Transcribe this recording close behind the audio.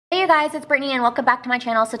guys, it's Brittany and welcome back to my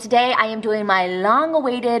channel. So today I am doing my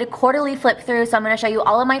long-awaited quarterly flip through. So I'm going to show you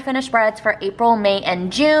all of my finished spreads for April, May, and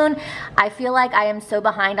June. I feel like I am so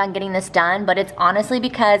behind on getting this done, but it's honestly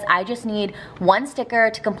because I just need one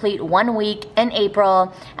sticker to complete 1 week in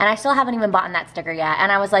April, and I still haven't even bought that sticker yet. And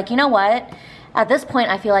I was like, you know what? At this point,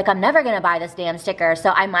 I feel like I'm never gonna buy this damn sticker,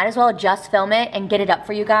 so I might as well just film it and get it up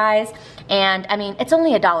for you guys. And I mean, it's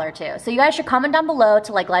only $1 too. So you guys should comment down below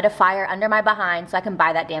to like light a fire under my behind so I can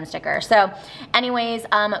buy that damn sticker. So anyways,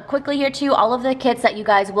 quickly here too, all of the kits that you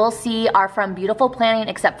guys will see are from BeaYOUtiful Planning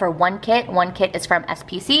except for one kit. One kit is from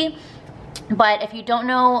SPC. But if you don't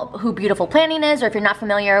know who BeaYOUtiful Planning is, or if you're not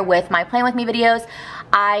familiar with my Plan With Me videos,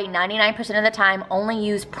 I 99% of the time only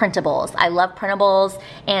use printables. I love printables,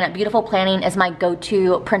 and BeaYOUtiful Planning is my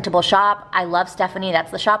go-to printable shop. I love Stephanie,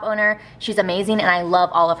 that's the shop owner. She's amazing, and I love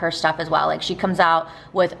all of her stuff as well. Like, she comes out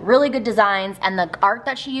with really good designs, and the art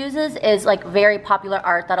that she uses is like very popular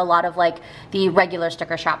art that a lot of like the regular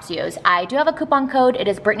sticker shops use. I do have a coupon code. It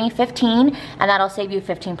is Brittany15, and that'll save you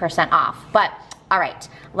 15% off. But all right,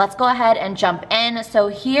 let's go ahead and jump in. So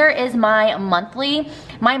here is my monthly.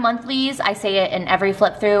 My monthlies, I say it in every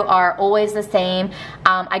flip through, are always the same.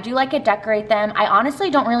 I do like to decorate them. I honestly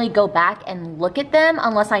don't really go back and look at them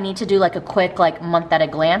unless I need to do like a quick like month at a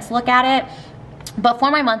glance look at it. But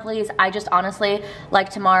for my monthlies, I just honestly like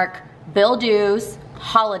to mark bill dues,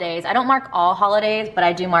 holidays. I don't mark all holidays, but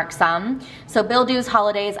I do mark some. So bill dues,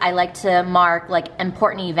 holidays, I like to mark like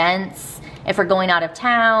important events, if we're going out of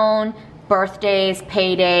town, birthdays,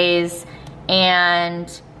 paydays,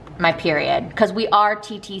 and my period, because we are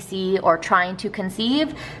TTC or trying to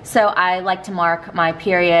conceive, so I like to mark my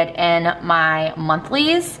period in my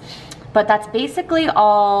monthlies. But that's basically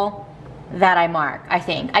all that I mark, I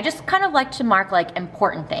think. I just kind of like to mark like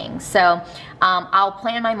important things. So I'll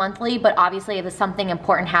plan my monthly, but obviously if something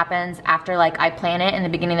important happens after like I plan it in the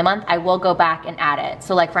beginning of the month, I will go back and add it.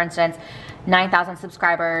 So like for instance, 9,000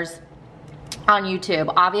 subscribers on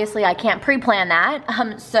YouTube. Obviously I can't pre-plan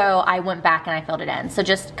that, so I went back and I filled it in. So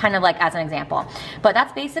just kind of like as an example. But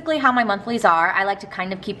that's basically how my monthlies are. I like to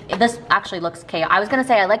kind of keep, this actually looks chaotic. I was gonna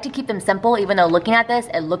say I like to keep them simple, even though looking at this,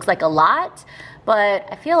 it looks like a lot, but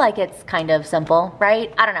I feel like it's kind of simple,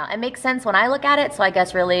 right? I don't know, it makes sense when I look at it, so I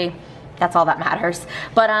guess really that's all that matters.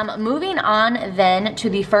 But moving on then to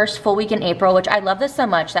the first full week in April, which I love this so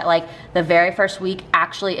much that like the very first week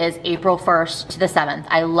actually is April 1st to the 7th.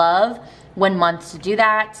 I love when months do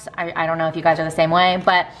that. I don't know if you guys are the same way,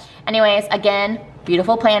 but anyways, again,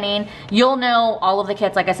 BeaYOUtiful Planning. You'll know all of the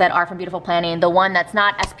kits, like I said, are from BeaYOUtiful Planning. The one that's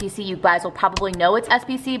not SPC, you guys will probably know it's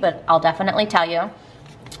SPC, but I'll definitely tell you.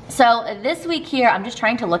 So this week here, I'm just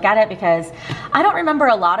trying to look at it because I don't remember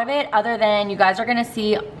a lot of it other than you guys are gonna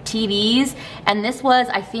see TVs. And this was,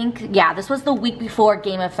 I think, yeah, this was the week before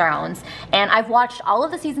Game of Thrones. And I've watched all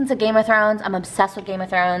of the seasons of Game of Thrones. I'm obsessed with Game of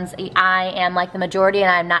Thrones. I am like the majority,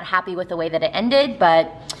 and I'm not happy with the way that it ended,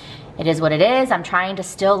 but it is what it is. I'm trying to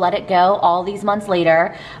still let it go all these months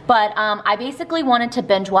later. But I basically wanted to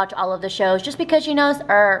binge watch all of the shows just because, you know,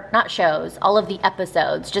 or not shows, all of the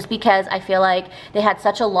episodes, just because I feel like they had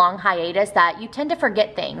such a long hiatus that you tend to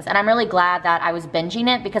forget things. And I'm really glad that I was binging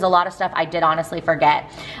it because a lot of stuff I did honestly forget.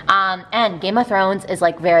 And Game of Thrones is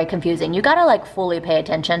like very confusing. You gotta like fully pay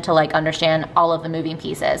attention to like understand all of the moving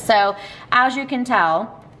pieces. So as you can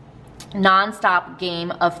tell, non-stop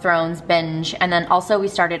Game of Thrones binge. And then also we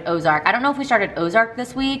started Ozark. I don't know if we started Ozark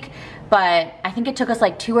this week, but I think it took us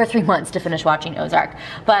like 2 or 3 months to finish watching Ozark.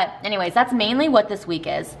 But anyways, that's mainly what this week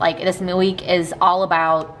is. Like this week is all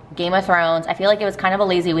about Game of Thrones. I feel like it was kind of a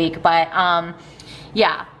lazy week, but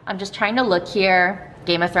yeah, I'm just trying to look here.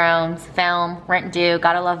 Game of Thrones, film, rent and due,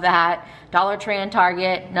 gotta love that. Dollar Tree and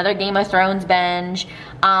Target, another Game of Thrones binge.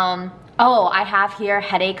 Oh, I have here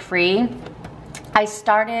Headache Free. I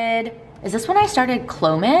started, is this when I started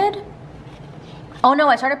Clomid? Oh no,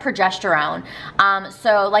 I started progesterone.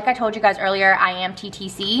 So like I told you guys earlier, I am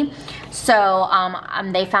TTC. So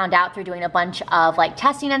they found out through doing a bunch of like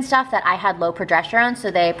testing and stuff that I had low progesterone.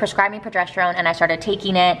 So they prescribed me progesterone and I started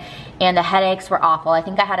taking it, and the headaches were awful. I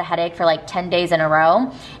think I had a headache for like 10 days in a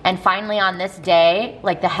row. And finally on this day,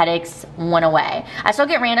 like the headaches went away. I still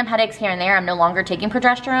get random headaches here and there. I'm no longer taking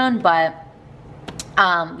progesterone, but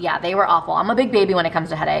yeah, they were awful. I'm a big baby when it comes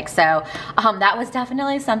to headaches, so that was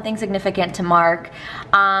definitely something significant to mark.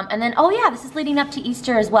 And then, oh yeah, this is leading up to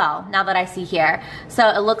Easter as well, now that I see here. So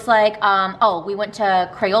it looks like, oh, we went to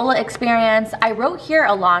Crayola Experience. I wrote here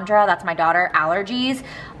Alondra, that's my daughter, allergies.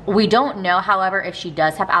 We don't know, however, if she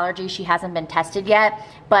does have allergies. She hasn't been tested yet,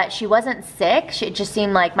 but she wasn't sick. It just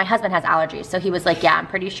seemed like, my husband has allergies, so he was like, yeah, I'm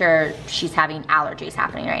pretty sure she's having allergies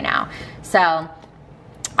happening right now. So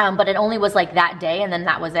But it only was like that day and then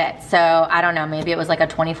that was it. So I don't know, maybe it was like a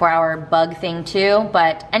 24-hour bug thing too.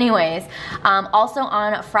 But anyways, also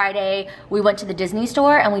on Friday, we went to the Disney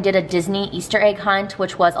store and we did a Disney Easter egg hunt,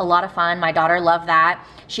 which was a lot of fun. My daughter loved that.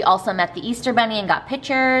 She also met the Easter Bunny and got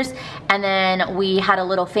pictures. And then we had a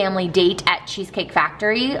little family date at Cheesecake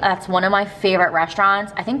Factory. That's one of my favorite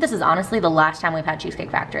restaurants. I think this is honestly the last time we've had Cheesecake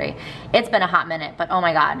Factory. It's been a hot minute, but oh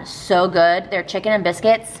my God, so good. Their chicken and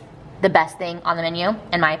biscuits, the best thing on the menu,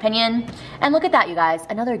 in my opinion. And look at that, you guys,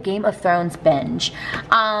 another Game of Thrones binge.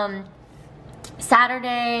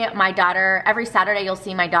 Saturday, my daughter, every Saturday you'll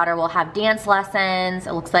see my daughter will have dance lessons.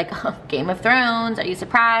 It looks like Game of Thrones, are you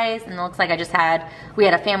surprised? And it looks like we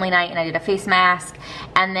had a family night and I did a face mask.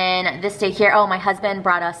 And then this day here, oh, my husband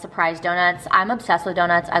brought us surprise donuts. I'm obsessed with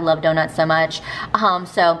donuts, I love donuts so much.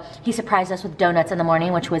 So he surprised us with donuts in the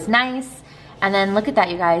morning, which was nice. And then look at that,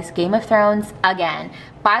 you guys, Game of Thrones again.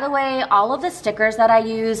 By the way, all of the stickers that I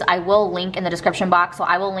use, I will link in the description box. So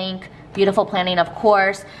I will link BeaYOUtiful Planning, of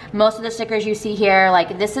course. Most of the stickers you see here,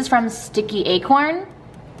 like this is from Sticky Acorn.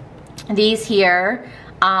 These here,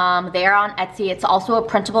 they are on Etsy. It's also a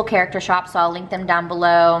printable character shop, so I'll link them down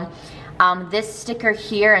below. This sticker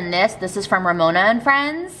here and this is from Ramona and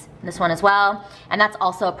Friends. This one as well, and that's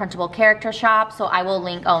also a printable character shop, so I will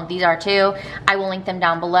link, oh, these are too. I will link them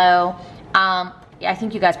down below. I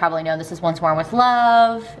think you guys probably know this is Once More with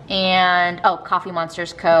Love, and oh, Coffee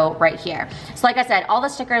Monsters Co. right here. So like I said, all the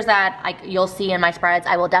stickers that you'll see in my spreads,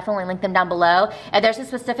 I will definitely link them down below. If there's a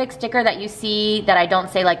specific sticker that you see that I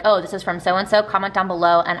don't say like, oh, this is from so-and-so, comment down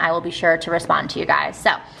below and I will be sure to respond to you guys.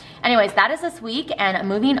 So anyways, that is this week, and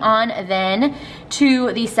moving on then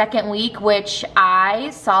to the second week, which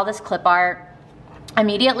I saw this clip art.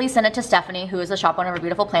 Immediately sent it to Stephanie, who is the shop owner of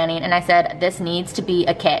BeaYOUtiful Planning, and I said, this needs to be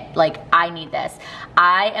a kit. Like, I need this.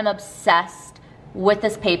 I am obsessed with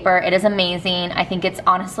this paper. It is amazing. I think it's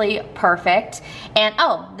honestly perfect. And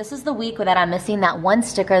oh, this is the week that I'm missing that one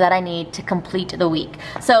sticker that I need to complete the week.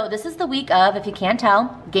 So this is the week of, if you can't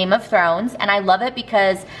tell, Game of Thrones, and I love it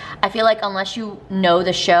because I feel like unless you know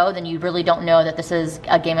the show, then you really don't know that this is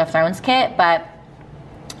a Game of Thrones kit, but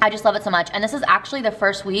I just love it so much. And this is actually the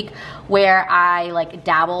first week where I like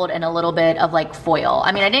dabbled in a little bit of like foil.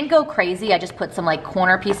 I mean, I didn't go crazy. I just put some like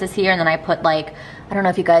corner pieces here, and then I put like, I don't know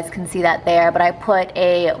if you guys can see that there, but I put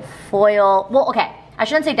a foil, well, okay. I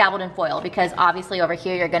shouldn't say dabbled in foil because obviously over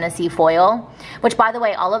here you're gonna see foil, which by the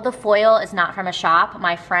way, all of the foil is not from a shop.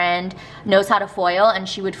 My friend knows how to foil and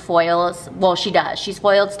she would foil, well, she does. She's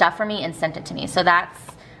foiled stuff for me and sent it to me. So that's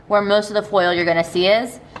where most of the foil you're gonna see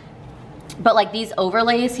is. But like these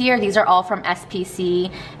overlays here, these are all from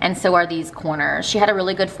SPC, and so are these corners. She had a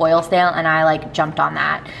really good foil sale and I like jumped on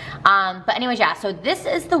that. But anyways, yeah, so this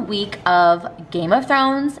is the week of Game of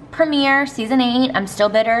Thrones premiere, season 8. I'm still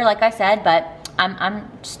bitter, like I said, but I'm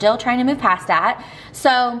still trying to move past that.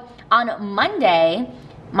 So on Monday,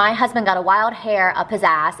 my husband got a wild hair up his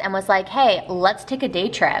ass and was like, hey, let's take a day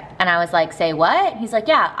trip. And I was like, say what? He's like,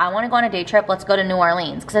 yeah, I wanna go on a day trip. Let's go to New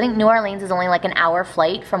Orleans. Because I think New Orleans is only like an hour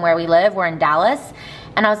flight from where we live. We're in Dallas.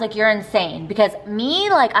 And I was like, you're insane. Because me,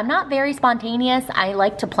 like, I'm not very spontaneous. I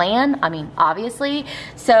like to plan, I mean, obviously.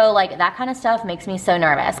 So like that kind of stuff makes me so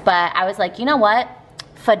nervous. But I was like, you know what?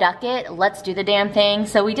 Faduck it, let's do the damn thing.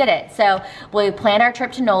 So we did it. So we planned our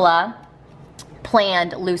trip to NOLA,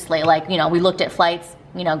 planned loosely. Like, you know, we looked at flights,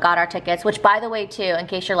 you know, got our tickets, which by the way too, in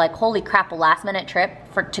case you're like, holy crap, a last minute trip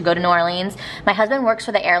to go to New Orleans. My husband works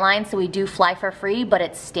for the airline, so we do fly for free, but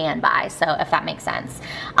it's standby, so if that makes sense.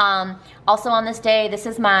 Also on this day, this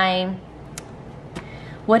is my,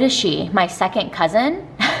 what is she? My second cousin?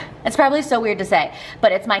 It's probably so weird to say,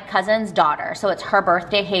 but it's my cousin's daughter. So it's her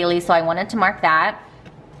birthday, Haley, so I wanted to mark that.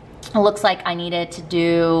 It looks like I needed to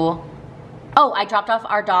do, oh, I dropped off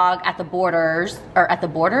our dog at the Borders, or at the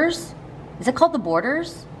Borders? Is it called the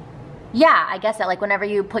Borders? Yeah, I guess that like whenever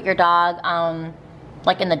you put your dog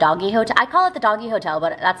like in the doggy hotel. I call it the doggy hotel,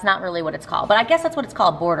 but that's not really what it's called. But I guess that's what it's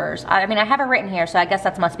called, Borders. I mean, I have it written here, so I guess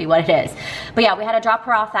that must be what it is. But yeah, we had to drop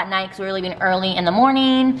her off that night because we were leaving early in the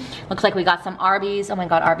morning. Looks like we got some Arby's. Oh my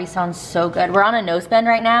God, Arby's sounds so good. We're on a no spend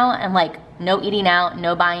right now, and like no eating out,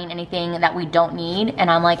 no buying anything that we don't need. And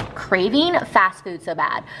I'm like craving fast food so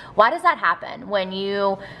bad. Why does that happen when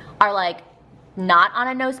you are like not on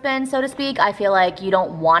a no spend, so to speak? I feel like you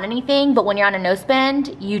don't want anything, but when you're on a no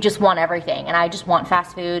spend, you just want everything. And I just want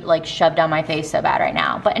fast food like shoved down my face so bad right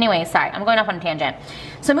now. But anyway, sorry, I'm going off on a tangent.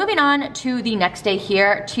 So moving on to the next day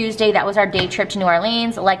here, Tuesday, that was our day trip to New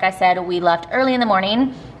Orleans. Like I said, we left early in the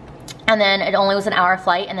morning. And then it only was an hour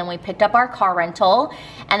flight, and then we picked up our car rental,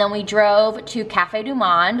 and then we drove to Cafe du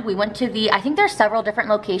Monde. We went to I think there's several different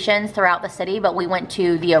locations throughout the city, but we went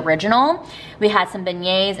to the original. We had some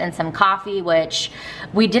beignets and some coffee, which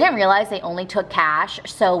we didn't realize they only took cash.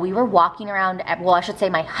 So we were walking around, well, I should say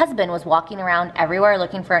my husband was walking around everywhere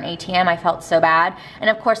looking for an ATM. I felt so bad. And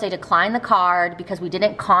of course they declined the card because we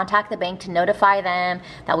didn't contact the bank to notify them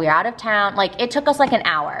that we were out of town. Like, it took us like an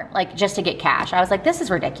hour, like, just to get cash. I was like, this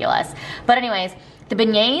is ridiculous. But anyways, the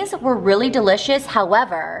beignets were really delicious.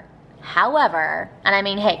 However, and I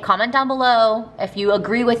mean, hey, comment down below if you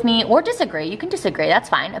agree with me or disagree. You can disagree, that's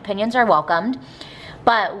fine. Opinions are welcomed.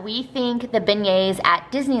 But we think the beignets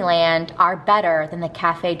at Disneyland are better than the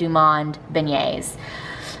Cafe du Monde beignets.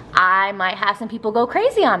 I might have some people go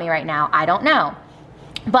crazy on me right now. I don't know.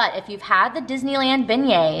 But if you've had the Disneyland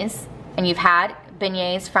beignets and you've had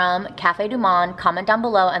beignets from Cafe du Monde, comment down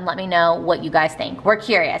below and let me know what you guys think. We're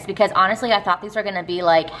curious because honestly, I thought these were gonna be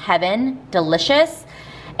like heaven, delicious,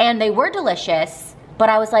 and they were delicious, but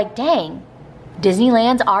I was like, dang,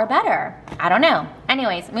 Disneyland's are better. I don't know.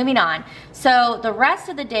 Anyways, moving on. So the rest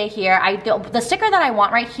of the day here, the sticker that I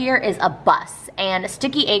want right here is a bus, and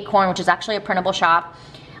Sticky Acorn, which is actually a printable shop,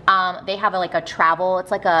 they have like a travel,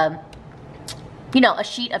 it's like a, you know, a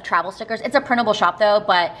sheet of travel stickers. It's a printable shop though,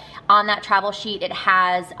 but on that travel sheet it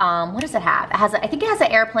has, what does it have? It has, I think it has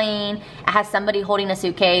an airplane, it has somebody holding a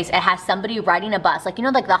suitcase, it has somebody riding a bus. Like, you know,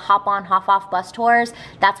 like the hop on, hop off bus tours,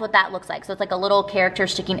 that's what that looks like. So it's like a little character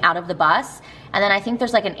sticking out of the bus. And then I think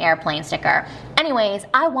there's like an airplane sticker. Anyways,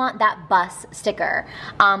 I want that bus sticker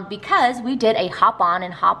because we did a hop on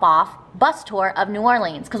and hop off bus tour of New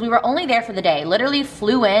Orleans because we were only there for the day. Literally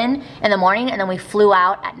flew in the morning and then we flew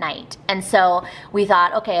out at night. And so we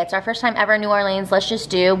thought, okay, it's our first time ever in New Orleans. Let's just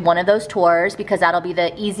do one of those tours because that'll be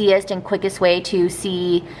the easiest and quickest way to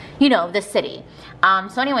see, you know, the city.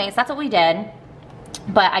 So anyways, that's what we did.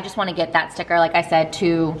 But I just want to get that sticker, like I said,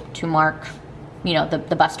 to mark, you know,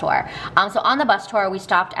 the bus tour. So on the bus tour, we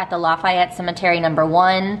stopped at the Lafayette Cemetery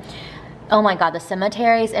 #1. Oh my God, the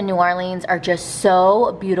cemeteries in New Orleans are just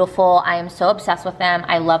so beautiful. I am so obsessed with them.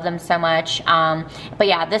 I love them so much. But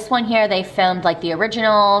yeah, this one here, they filmed like the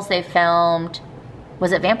originals. They filmed,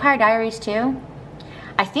 was it Vampire Diaries too?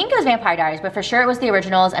 I think it was Vampire Diaries, but for sure it was the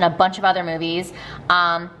originals and a bunch of other movies.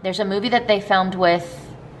 There's a movie that they filmed with,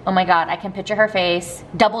 oh my God, I can picture her face.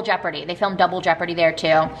 Double Jeopardy. They filmed Double Jeopardy there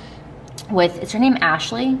too. With, is her name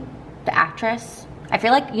Ashley, the actress? I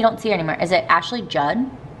feel like you don't see her anymore. Is it Ashley Judd?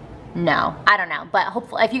 No, I don't know, but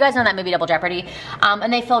hopefully, if you guys know that movie, Double Jeopardy,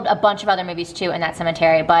 and they filmed a bunch of other movies too in that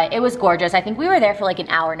cemetery, but it was gorgeous. I think we were there for like an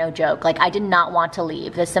hour, no joke. Like, I did not want to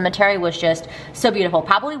leave. The cemetery was just so beautiful.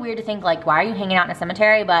 Probably weird to think like, why are you hanging out in a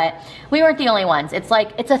cemetery? But we weren't the only ones. It's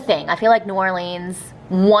like, it's a thing. I feel like New Orleans,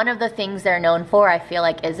 one of the things they're known for, I feel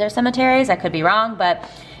like, is their cemeteries. I could be wrong, but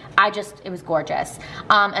it was gorgeous.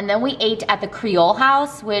 And then we ate at the Creole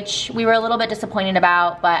House, which we were a little bit disappointed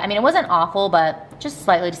about, but I mean, it wasn't awful, but just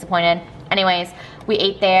slightly disappointed. Anyways, we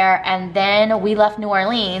ate there and then we left New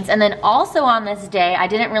Orleans. And then also on this day, I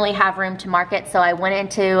didn't really have room to market, so I went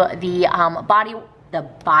into the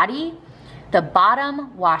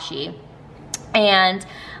bottom washi. And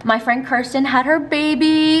my friend Kirsten had her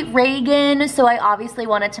baby, Reagan, so I obviously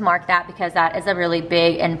wanted to mark that because that is a really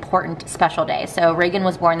big, important, special day. So Reagan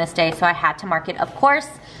was born this day, so I had to mark it, of course.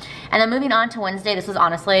 And then moving on to Wednesday, this was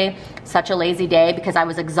honestly such a lazy day because I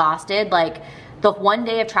was exhausted. Like, the one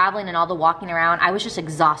day of traveling and all the walking around, I was just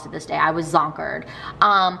exhausted this day. I was zonkered.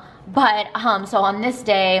 So on this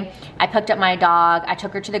day, I picked up my dog, I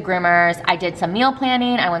took her to the groomers, I did some meal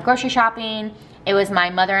planning, I went grocery shopping. It was my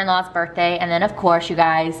mother-in-law's birthday, and then of course, you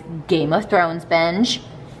guys, Game of Thrones binge.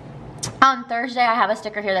 On Thursday, I have a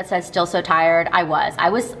sticker here that says still so tired. I think I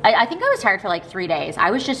was tired for like 3 days. I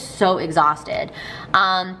was just so exhausted.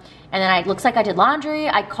 And then it looks like I did laundry.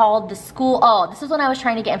 I called the school. Oh, this is when I was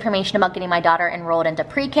trying to get information about getting my daughter enrolled into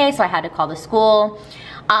pre-K, so I had to call the school.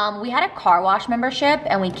 We had a car wash membership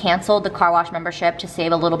and we canceled the car wash membership to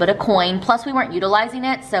save a little bit of coin. Plus we weren't utilizing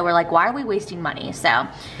it, so we're like, why are we wasting money? So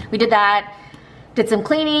we did that, did some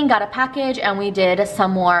cleaning, got a package, and we did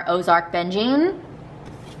some more Ozark binging.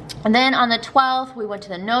 And then on the 12th, we went to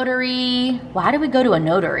the notary. Why did we go to a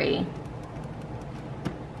notary?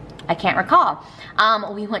 I can't recall.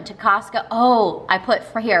 We went to Costco. Oh, I put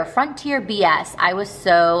for here, Frontier BS. I was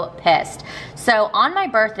so pissed. So on my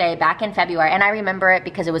birthday back in February, and I remember it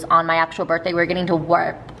because it was on my actual birthday, we were getting to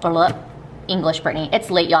work. English, Brittany. It's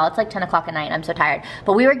late, y'all. It's like 10 o'clock at night. I'm so tired.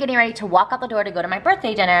 But we were getting ready to walk out the door to go to my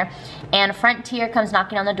birthday dinner, and Frontier comes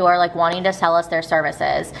knocking on the door like wanting to sell us their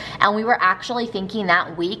services. And we were actually thinking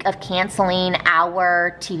that week of canceling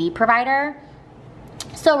our TV provider.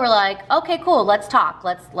 So we're like, okay, cool, let's talk.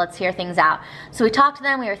 Let's hear things out. So we talked to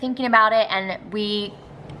them, we were thinking about it, and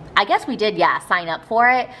I guess we did, yeah, sign up for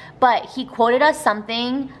it, but he quoted us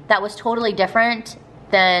something that was totally different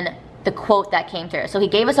than the quote that came through. So he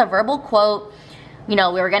gave us a verbal quote. You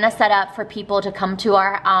know, we were gonna set up for people to come to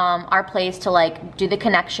our place to like do the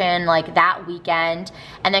connection like that weekend,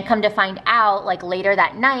 and then come to find out like later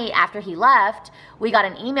that night after he left, we got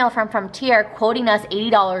an email from Frontier quoting us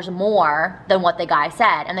 $80 more than what the guy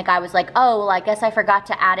said. And the guy was like, oh, well, I guess I forgot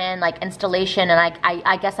to add in like installation, and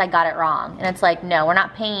I guess I got it wrong. And it's like, no, we're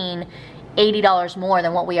not paying $80 more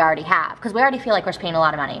than what we already have, because we already feel like we're paying a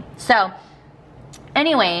lot of money. So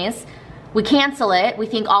anyways, we cancel it, we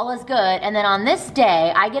think all is good, and then on this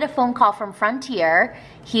day, I get a phone call from Frontier.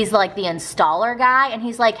 He's like the installer guy, and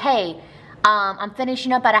he's like, hey, I'm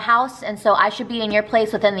finishing up at a house, and so I should be in your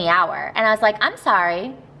place within the hour. And I was like, I'm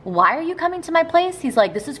sorry, why are you coming to my place? He's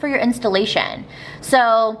like, this is for your installation.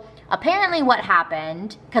 So apparently what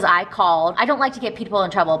happened, because I called, I don't like to get people in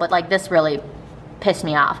trouble, but like this really pissed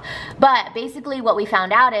me off. But basically what we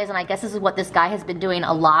found out is, and I guess this is what this guy has been doing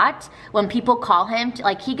a lot, when people call him,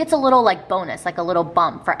 like he gets a little like bonus, like a little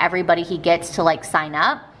bump for everybody he gets to like sign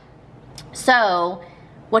up. So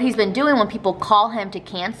what he's been doing when people call him to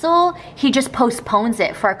cancel, he just postpones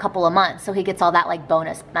it for a couple of months, so he gets all that like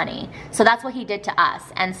bonus money. So that's what he did to us.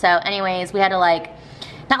 And so anyways, we had to like,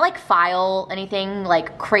 not like file anything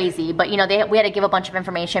like crazy, but you know, we had to give a bunch of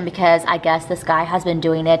information because I guess this guy has been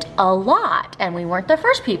doing it a lot and we weren't the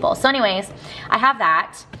first people. So anyways, I have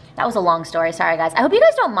that. That was a long story, sorry guys. I hope you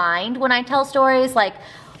guys don't mind when I tell stories. Like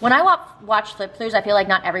when I watch flip throughs, I feel like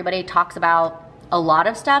not everybody talks about a lot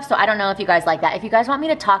of stuff, so I don't know if you guys like that. If you guys want me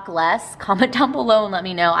to talk less, comment down below and let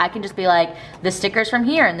me know. I can just be like, the sticker's from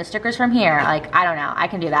here and the sticker's from here. Like, I don't know, I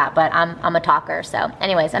can do that, but I'm a talker, so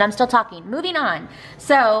anyways, and I'm still talking. Moving on.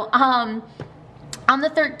 So, on the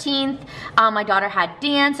 13th, my daughter had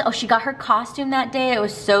dance. Oh, she got her costume that day. It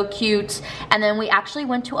was so cute. And then we actually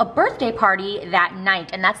went to a birthday party that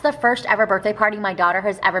night. And that's the first ever birthday party my daughter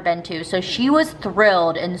has ever been to. So she was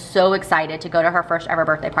thrilled and so excited to go to her first ever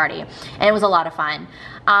birthday party. And it was a lot of fun.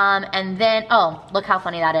 And then, oh, look how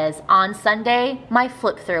funny that is. On Sunday, my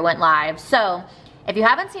flip through went live. So if you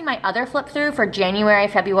haven't seen my other flip through for January,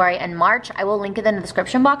 February, and March, I will link it in the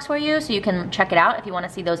description box for you so you can check it out if you want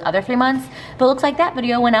to see those other 3 months. But it looks like that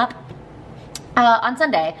video went up on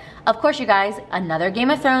Sunday. Of course, you guys, another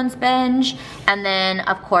Game of Thrones binge, and then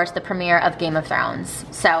of course the premiere of Game of Thrones.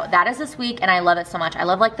 So that is this week, and I love it so much. I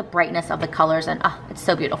love like the brightness of the colors, and oh, it's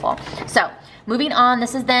so beautiful. So moving on,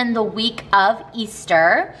 this is then the week of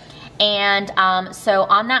Easter. And so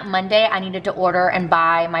on that Monday, I needed to order and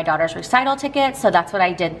buy my daughter's recital ticket. So that's what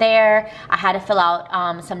I did there. I had to fill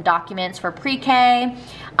out some documents for pre-K.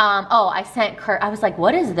 Oh, I was like,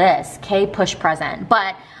 what is this? K push present.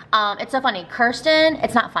 But it's so funny. Kirsten,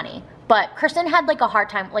 it's not funny, but Kirsten had like a hard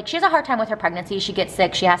time, like she has a hard time with her pregnancy. She gets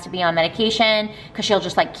sick, she has to be on medication because she'll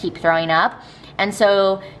just like keep throwing up. And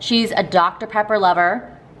so she's a Dr. Pepper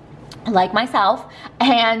lover, like myself,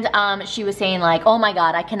 and she was saying like, oh my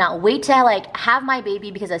god, I cannot wait to like have my baby,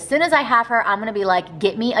 because as soon as I have her, I'm gonna be like,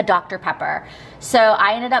 get me a Dr. Pepper. So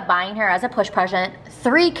I ended up buying her as a push present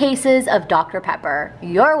 3 cases of Dr. Pepper.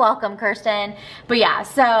 You're welcome, Kirsten. But yeah,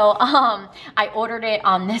 so I ordered it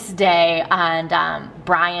on this day, and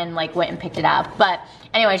Brian like went and picked it up. But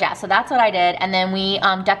anyways, yeah, so that's what I did. And then we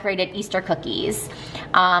decorated Easter cookies.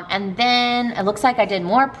 And then it looks like I did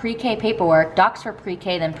more pre-K paperwork, docs for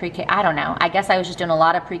pre-K than pre-K, I don't know. I guess I was just doing a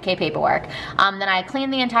lot of pre-K paperwork. Then I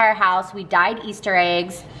cleaned the entire house. We dyed Easter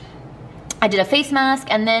eggs. I did a face mask,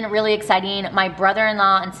 and then really exciting, my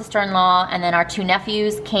brother-in-law and sister-in-law and then our 2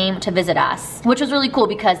 nephews came to visit us, which was really cool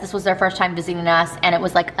because this was their first time visiting us, and it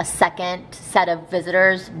was like a second set of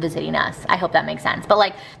visitors visiting us. I hope that makes sense. But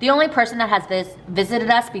like the only person that has visited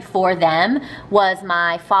us before them was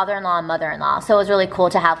my father-in-law and mother-in-law. So it was really cool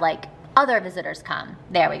to have like other visitors come.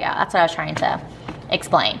 There we go. That's what I was trying to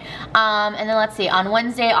explain. And then let's see, on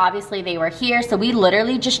Wednesday, obviously they were here, so we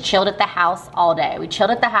literally just chilled at the house all day. We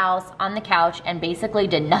chilled at the house on the couch and basically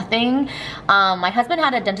did nothing. My husband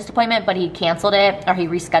had a dentist appointment, but he canceled it, or he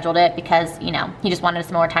rescheduled it because, you know, he just wanted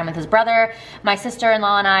some more time with his brother. My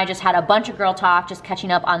sister-in-law and I just had a bunch of girl talk, just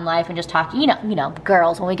catching up on life and just talking, you know,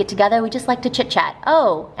 girls, when we get together, we just like to chit chat.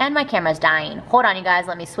 Oh, and my camera's dying. Hold on, you guys,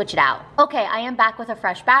 let me switch it out. Okay, I am back with a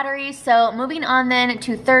fresh battery. So moving on then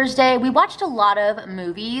to Thursday, we watched a lot of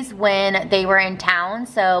movies when they were in town.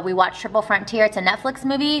 So we watched Triple Frontier. It's a Netflix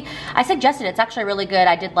movie. I suggested it. It's actually really good.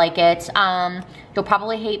 I did like it. You'll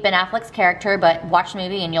probably hate Ben Affleck's character, but watch the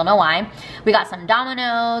movie and you'll know why. We got some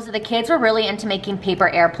dominoes. The kids were really into making paper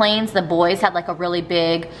airplanes. The boys had like a really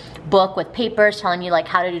big book with papers telling you like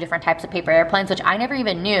how to do different types of paper airplanes, which I never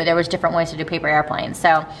even knew there was different ways to do paper airplanes.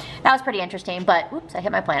 So that was pretty interesting, but oops, I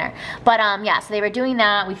hit my planner. But yeah, so they were doing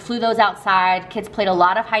that. We flew those outside. Kids played a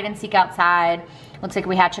lot of hide and seek outside. Looks like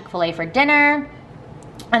we had Chick-fil-A for dinner.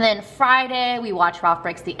 And then Friday, we watched Ralph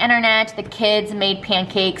Breaks the Internet. The kids made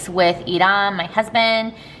pancakes with Idam, my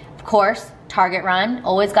husband. Of course, Target run.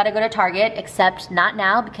 Always got to go to Target, except not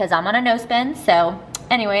now because I'm on a no spend. So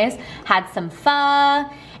anyways, had some pho.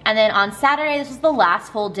 And then on Saturday, this was the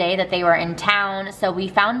last full day that they were in town. So we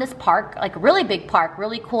found this park, like a really big park,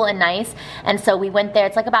 really cool and nice. And so we went there.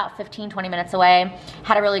 It's like about 15, 20 minutes away.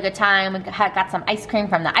 Had a really good time. We got some ice cream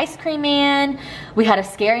from the ice cream man. We had a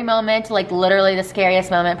scary moment, like literally the scariest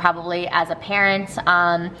moment probably as a parent.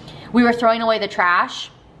 We were throwing away the trash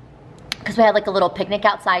because we had like a little picnic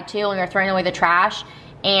outside too, and we were throwing away the trash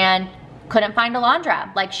and couldn't find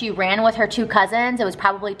Alondra. Like she ran with her 2 cousins. It was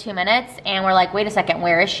probably 2 minutes and we're like, wait a second,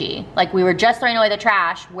 where is she? Like we were just throwing away the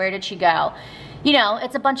trash. Where did she go? You know,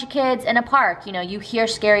 it's a bunch of kids in a park. You know, you hear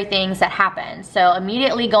scary things that happen. So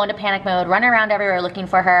immediately go into panic mode, run around everywhere looking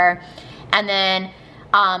for her. And then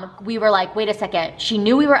we were like, wait a second, she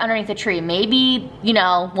knew we were underneath the tree. Maybe, you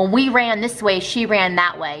know, when we ran this way, she ran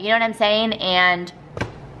that way. You know what I'm saying? And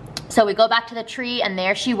so we go back to the tree and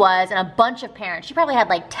there she was and a bunch of parents. She probably had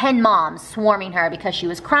like 10 moms swarming her because she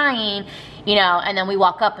was crying, you know, and then we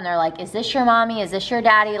walk up and they're like, is this your mommy? Is this your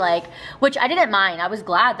daddy? Like, which I didn't mind. I was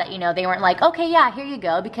glad that, you know, they weren't like, okay, yeah, here you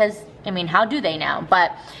go, because, I mean, how do they know?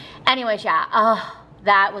 But anyways, yeah,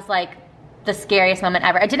 that was like the scariest moment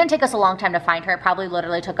ever. It didn't take us a long time to find her. It probably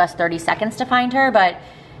literally took us 30 seconds to find her, but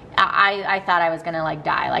I thought I was gonna like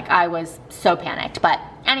die. Like I was so panicked. But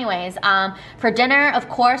anyways, for dinner, of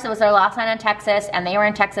course, it was our last night in Texas and they were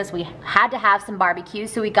in Texas. We had to have some barbecue.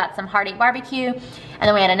 So we got some heartache barbecue and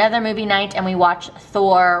then we had another movie night and we watched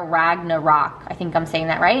Thor Ragnarok. I think I'm saying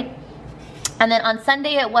that right. And then on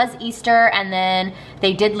Sunday it was Easter and then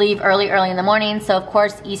they did leave early in the morning. So of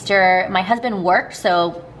course Easter, my husband worked.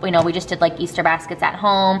 So, you know, we just did like Easter baskets at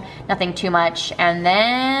home, nothing too much. And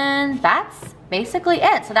then that's basically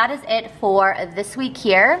it. So that is it for this week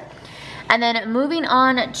here. And then moving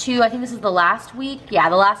on to, I think this is the last week. Yeah,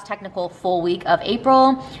 the last technical full week of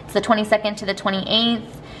April. It's the 22nd to the 28th.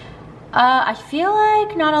 I feel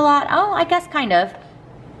like not a lot. Oh, I guess kind of.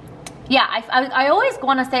 Yeah, I always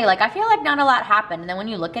want to say, like, I feel like not a lot happened. And then when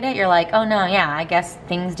you look at it, you're like, oh no, yeah, I guess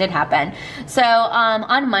things did happen. So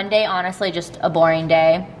on Monday, honestly, just a boring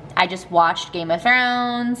day. I just watched Game of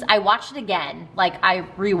Thrones. I watched it again. Like, I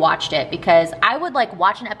rewatched it because I would like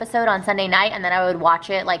watch an episode on Sunday night and then I would watch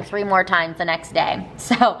it like 3 more times the next day.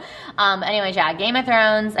 So anyways, yeah, Game of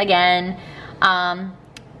Thrones again.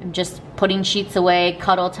 Just putting sheets away,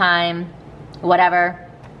 cuddle time, whatever.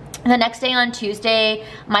 The next day on Tuesday,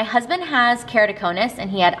 my husband has keratoconus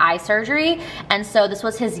and he had eye surgery. And so this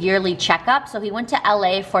was his yearly checkup. So he went to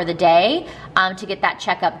LA for the day to get that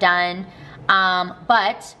checkup done.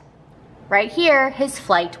 But right here, his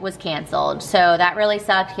flight was canceled. So that really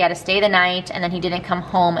sucked. He had to stay the night and then he didn't come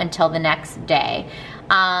home until the next day.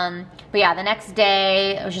 But yeah, the next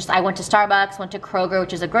day, it was just, I went to Starbucks, went to Kroger,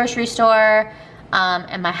 which is a grocery store,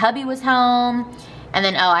 and my hubby was home. And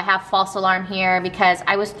then, oh, I have false alarm here because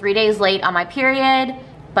I was 3 days late on my period,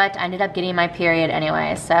 but I ended up getting my period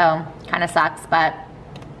anyway. So kind of sucks, but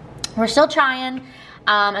we're still trying.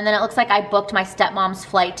 And then it looks like I booked my stepmom's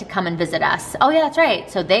flight to come and visit us. Oh yeah, that's right.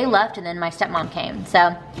 So they left and then my stepmom came.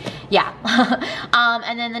 So yeah.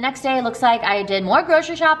 And then the next day it looks like I did more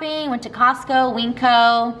grocery shopping, went to Costco,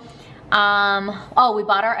 Winco. Oh, we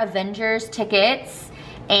bought our Avengers tickets.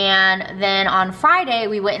 And then on Friday,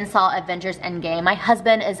 we went and saw Avengers Endgame. My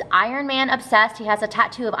husband is Iron Man obsessed. He has a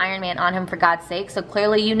tattoo of Iron Man on him, for God's sake. So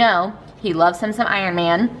clearly you know he loves him some Iron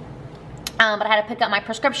Man. But I had to pick up my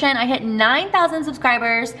prescription. I hit 9,000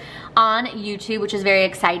 subscribers on YouTube, which is very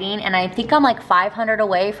exciting. And I think I'm like 500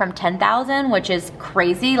 away from 10,000, which is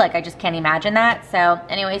crazy. Like, I just can't imagine that. So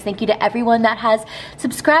anyways, thank you to everyone that has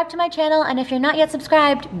subscribed to my channel. And if you're not yet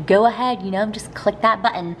subscribed, go ahead, you know, just click that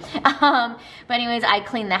button. But anyways, I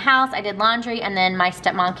cleaned the house, I did laundry, and then my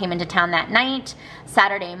stepmom came into town that night.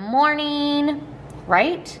 Saturday morning,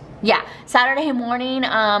 right? Yeah, Saturday morning,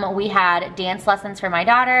 we had dance lessons for my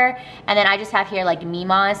daughter, and then I just have here, like,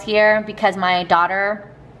 Mima is here because my daughter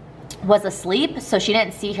was asleep, so she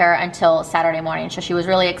didn't see her until Saturday morning. So she was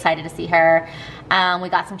really excited to see her. We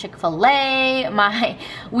got some Chick-fil-A.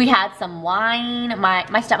 We had some wine. My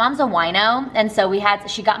stepmom's a wino, and so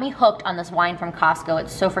she got me hooked on this wine from Costco.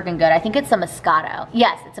 It's so freaking good. I think it's a Moscato.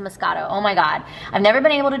 Yes, it's a Moscato. Oh my God. I've never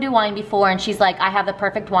been able to do wine before, and she's like, I have the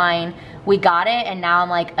perfect wine. We got it, and now I'm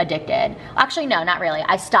like addicted. Actually, no, not really.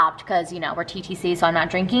 I stopped because, you know, we're TTC, so I'm not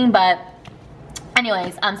drinking, but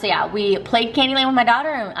anyways, so yeah, we played Candyland with my daughter,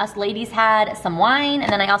 and us ladies had some wine,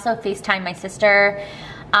 and then I also FaceTimed my sister.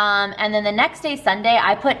 And then the next day, Sunday,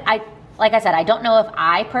 like I said, I don't know if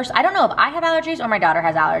I have allergies or my daughter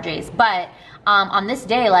has allergies, but on this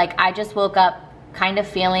day, like, I just woke up kind of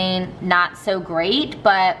feeling not so great,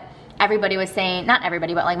 but everybody was saying, not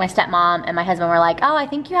everybody, but like my stepmom and my husband were like, oh, I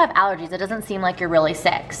think you have allergies. It doesn't seem like you're really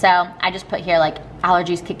sick. So I just put here like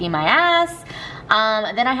allergies kicking my ass.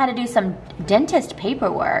 Then I had to do some dentist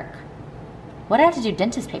paperwork. What did I have to do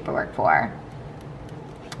dentist paperwork for?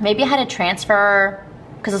 Maybe I had to transfer,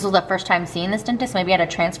 because this was the first time seeing this dentist, maybe I had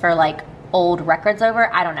to transfer like old records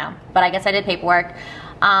over. I don't know, but I guess I did paperwork.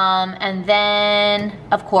 And then,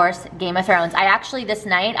 of course, Game of Thrones. This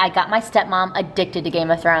night, I got my stepmom addicted to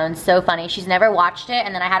Game of Thrones. So funny. She's never watched it,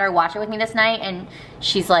 and then I had her watch it with me this night, and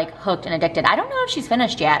she's like hooked and addicted. I don't know if she's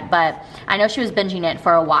finished yet, but I know she was binging it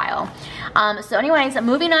for a while. So anyways,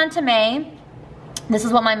 moving on to May. This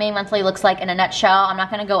is what my May monthly looks like in a nutshell. I'm not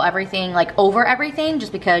gonna go over everything,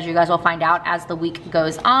 just because you guys will find out as the week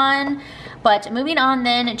goes on. But moving on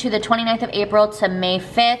then to the 29th of April to May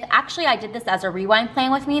 5th. Actually, I did this as a rewind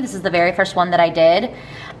plan with me. This is the very first one that I did.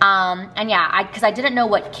 And yeah, because I didn't know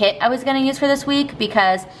what kit I was gonna use for this week,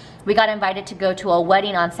 because we got invited to go to a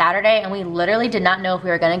wedding on Saturday, and we literally did not know if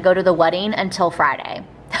we were gonna go to the wedding until Friday.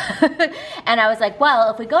 And I was like, well,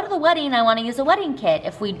 if we go to the wedding, I want to use a wedding kit.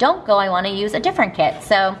 If we don't go, I want to use a different kit.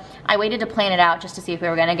 So I waited to plan it out just to see if we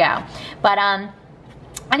were going to go. But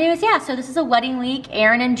anyways, yeah, so this is a wedding week.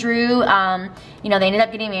 Erin and Drew, you know, they ended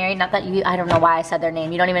up getting married. Not that I don't know why I said their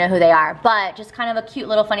name. You don't even know who they are. But just kind of a cute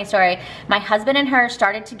little funny story. My husband and her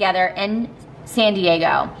started together in San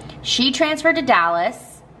Diego. She transferred to Dallas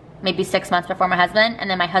maybe 6 months before my husband, and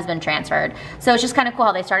then my husband transferred. So it's just kind of cool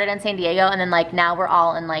how they started in San Diego, and then like now we're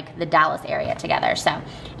all in like the Dallas area together. So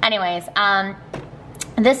anyways,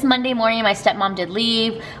 this Monday morning my stepmom did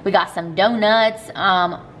leave. We got some donuts.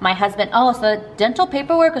 My husband, so the dental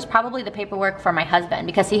paperwork was probably the paperwork for my husband,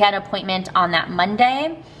 because he had an appointment on that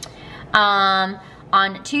Monday.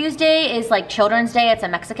 On Tuesday is like Children's Day. It's a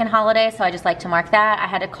Mexican holiday, so I just like to mark that. I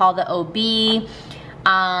had to call the OB.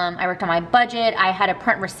 I worked on my budget. I had to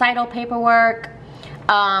print recital paperwork.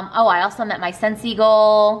 I also met my Scentsy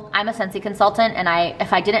goal. I'm a Scentsy consultant, and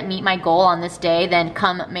if I didn't meet my goal on this day, then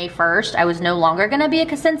come May 1st, I was no longer gonna be a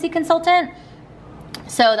Scentsy consultant.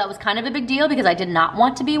 So that was kind of a big deal, because I did not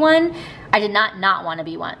want to be one. I did not want to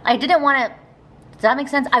be one. I didn't want to, does that make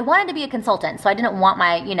sense? I wanted to be a consultant, so I didn't want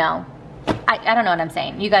my, you know, I don't know what I'm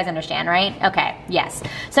saying. You guys understand, right? Okay, yes.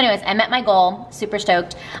 So anyways, I met my goal, super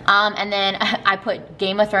stoked. And then I put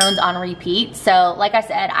Game of Thrones on repeat. So like I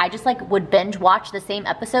said, I just like would binge watch the same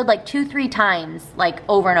episode like 2-3 times, like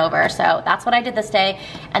over and over. So that's what I did this day.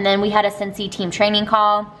 And then we had a Scentsy team training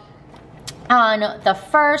call. On the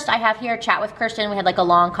 1st, I have here chat with Kirsten. We had like a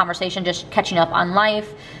long conversation just catching up on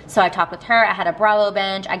life. So I talked with her. I had a Bravo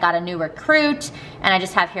binge. I got a new recruit. And I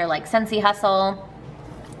just have here like Scentsy hustle.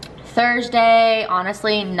 Thursday,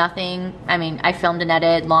 honestly, nothing. I mean, I filmed and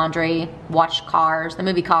edited, laundry, watched Cars, the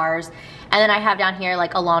movie Cars. And then I have down here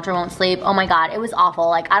like Alondra won't sleep. Oh my God, it was awful.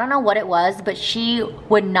 Like, I don't know what it was, but she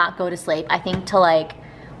would not go to sleep, I think till like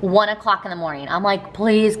 1 o'clock in the morning. I'm like,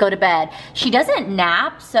 please go to bed. She doesn't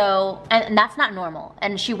nap, so, and that's not normal.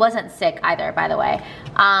 And she wasn't sick either, by the way.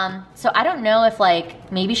 So I don't know if like,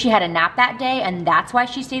 maybe she had a nap that day and that's why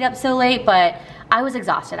she stayed up so late, but I was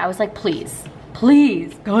exhausted. I was like, please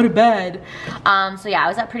go to bed. So yeah, I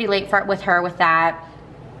was up pretty late with her with that.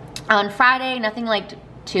 On Friday, nothing like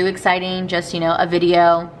too exciting, just, you know, a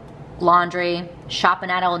video, laundry, shopping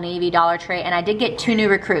at Old Navy, Dollar Tree, and I did get 2 new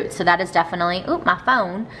recruits, so that is definitely, my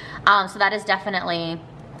phone. So that is definitely,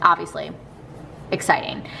 obviously,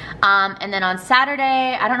 exciting. And then on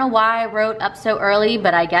Saturday, I don't know why I wrote up so early,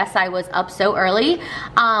 but I guess I was up so early.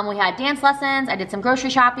 We had dance lessons, I did some grocery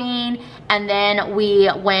shopping, and then we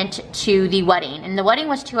went to the wedding. And the wedding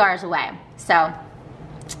was 2 hours away. So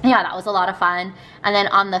yeah, that was a lot of fun. And then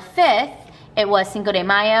on the 5th, it was Cinco de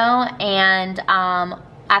Mayo, and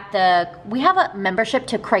we have a membership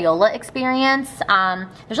to Crayola Experience.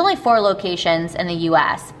 There's only 4 locations in the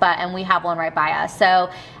US, and we have one right by us. So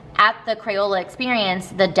at the Crayola experience,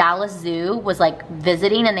 the Dallas Zoo was like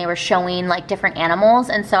visiting and they were showing like different animals.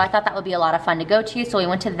 And so I thought that would be a lot of fun to go to. So we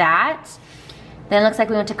went to that. Then it looks like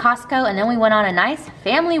we went to Costco and then we went on a nice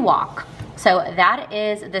family walk. So that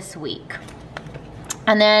is this week.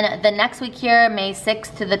 And then the next week here, May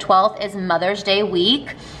 6th to the 12th is Mother's Day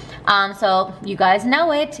week. So you guys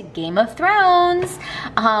know it, Game of Thrones.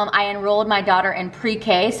 I enrolled my daughter in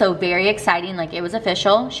pre-K, so very exciting, like it was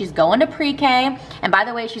official. She's going to pre-K, and by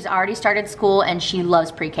the way, she's already started school and she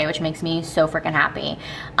loves pre-K, which makes me so freaking happy.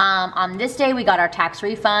 On this day, we got our tax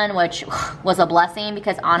refund, which was a blessing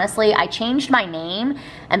because honestly, I changed my name,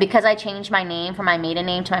 and because I changed my name from my maiden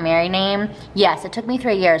name to my married name, yes, it took me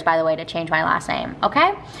 3 years, by the way, to change my last name,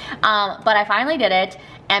 okay? But I finally did it.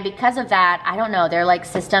 And because of that, I don't know, their like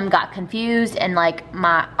system got confused and like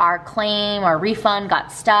our claim or refund got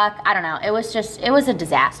stuck. I don't know, it was a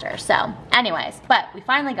disaster. So anyways, but we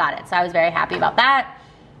finally got it. So I was very happy about that.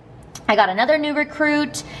 I got another new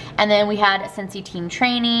recruit, and then we had Cincy team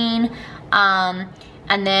training.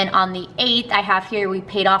 And then on the 8th, I have here, we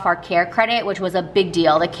paid off our care credit, which was a big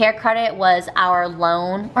deal. The care credit was our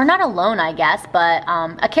loan, or not a loan, I guess, but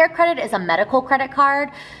a care credit is a medical credit card.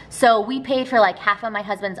 So we paid for like half of my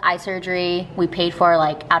husband's eye surgery. We paid for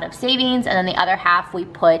like out of savings, and then the other half we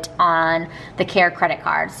put on the care credit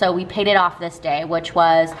card. So we paid it off this day, which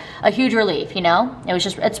was a huge relief, you know? It was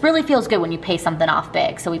just, it really feels good when you pay something off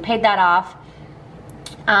big. So we paid that off.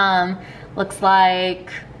 Looks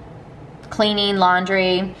like cleaning,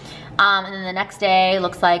 laundry, and then the next day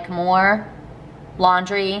looks like more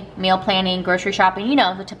laundry, meal planning, grocery shopping, you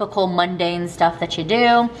know, the typical mundane stuff that you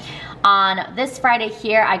do. On this Friday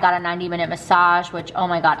here, I got a 90-minute massage, which, oh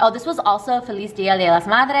my God. Oh, this was also Feliz Dia de las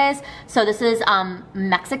Madres. So this is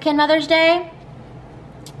Mexican Mother's Day.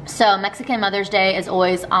 So Mexican Mother's Day is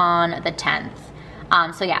always on the 10th.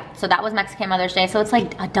 So yeah, so that was Mexican Mother's Day. So it's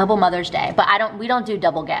like a double Mother's Day, but we don't do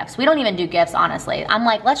double gifts. We don't even do gifts, honestly. I'm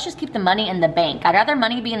like, let's just keep the money in the bank. I'd rather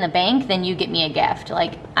money be in the bank than you get me a gift.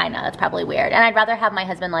 Like, I know that's probably weird. And I'd rather have my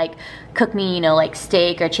husband like cook me, you know, like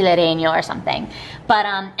steak or chile relleno or something. But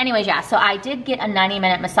anyways, yeah, so I did get a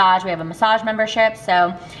 90-minute massage. We have a massage membership,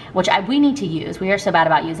 so, which we need to use. We are so bad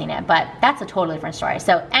about using it, but that's a totally different story.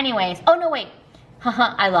 So anyways, oh no, wait.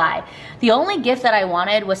 Haha, I lie. The only gift that I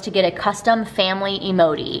wanted was to get a custom family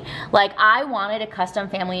emoji. Like, I wanted a custom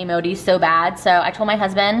family emoji so bad, so I told my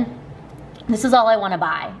husband, this is all I want to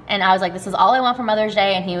buy. And I was like, this is all I want for Mother's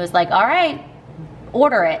Day, and he was like, all right,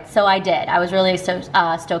 order it. So I did. I was really so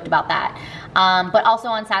stoked about that. But also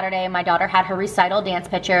on Saturday, my daughter had her recital dance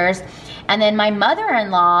pictures, and then my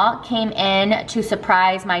mother-in-law came in to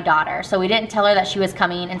surprise my daughter. So we didn't tell her that she was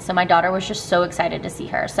coming, and so my daughter was just so excited to see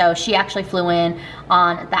her. So she actually flew in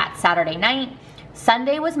on that Saturday night.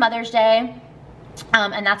 Sunday was Mother's Day.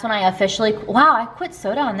 And that's when I officially, wow, I quit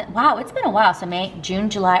soda on that. Wow, it's been a while. So May, June,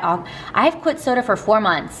 July, August. I've quit soda for 4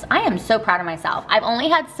 months. I am so proud of myself. I've only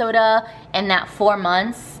had soda in that 4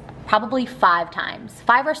 months probably 5 times,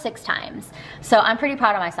 5 or 6 times. So I'm pretty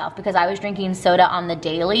proud of myself because I was drinking soda on the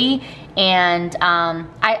daily, and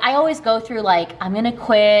I always go through like, I'm gonna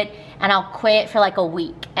quit, and I'll quit for like a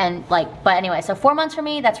week, and like, but anyway, so 4 months for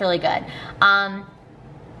me, that's really good. Oh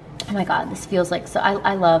my God, this feels like, so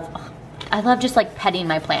I love just like petting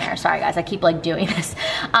my planner. Sorry guys, I keep like doing this.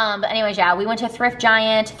 But anyways, yeah, we went to Thrift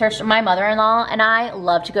Giant. My mother-in-law and I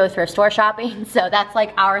love to go thrift store shopping, so that's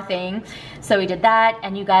like our thing. So we did that,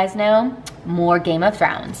 and you guys know, more Game of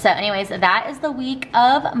Thrones. So anyways, that is the week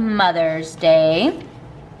of Mother's Day.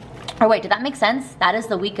 Or wait, did that make sense? That is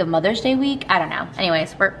the week of Mother's Day week? I don't know.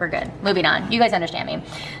 Anyways, we're good. Moving on. You guys understand me.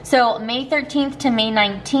 So May 13th to May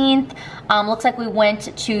 19th, looks like we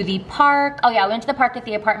went to the park. Oh yeah, we went to the park at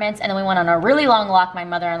the apartments, and then we went on a really long walk, my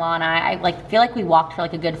mother-in-law and I like feel like we walked for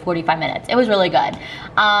like a good 45 minutes. It was really good.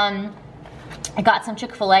 I got some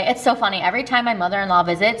Chick-fil-A. It's so funny. Every time my mother-in-law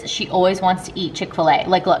visits, she always wants to eat Chick-fil-A.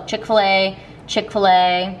 Like look, Chick-fil-A,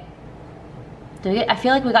 Chick-fil-A. I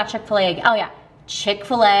feel like we got Chick-fil-A again. Oh yeah.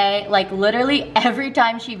 Chick-fil-A, like literally every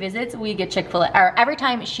time she visits, we get Chick-fil-A, or every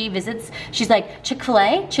time she visits, she's like,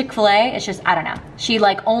 Chick-fil-A, Chick-fil-A. It's just, I don't know. She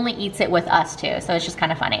like only eats it with us too, so it's just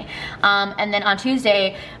kind of funny. And then on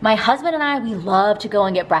Tuesday, my husband and I, we love to go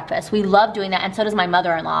and get breakfast. We love doing that, and so does my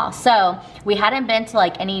mother-in-law. So we hadn't been to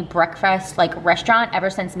like any breakfast like restaurant ever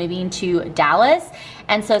since moving to Dallas.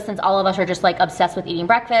 And so since all of us are just like obsessed with eating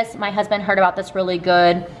breakfast, my husband heard about this really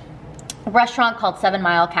good restaurant called 7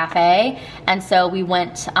 Mile Cafe, and so we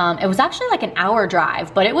went. It was actually like an hour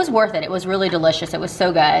drive, but it was worth it. It was really delicious. It was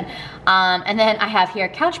so good. And then I have here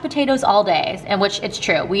couch potatoes all day, and which it's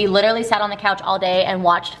true. We literally sat on the couch all day and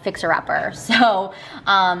watched Fixer Upper. So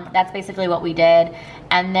that's basically what we did.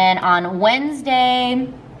 And then on Wednesday,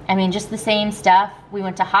 I mean, just the same stuff. We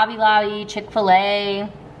went to Hobby Lobby,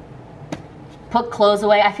 Chick-fil-A, put clothes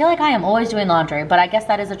away. I feel like I am always doing laundry, but I guess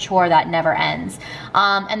that is a chore that never ends.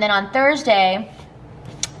 And then on Thursday,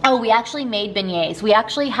 oh, we actually made beignets. We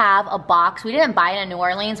actually have a box. We didn't buy it in New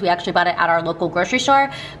Orleans. We actually bought it at our local grocery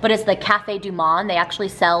store, but it's the Café du Monde. They actually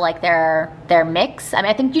sell like their mix. I mean,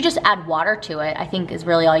 I think you just add water to it, I think is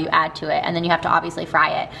really all you add to it. And then you have to obviously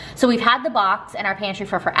fry it. So we've had the box in our pantry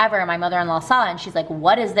for forever. And my mother-in-law saw it and she's like,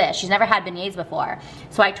 what is this? She's never had beignets before.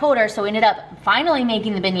 So I told her, so we ended up finally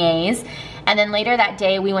making the beignets. And then later that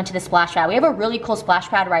day, we went to the splash pad. We have a really cool splash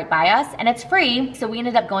pad right by us and it's free. So we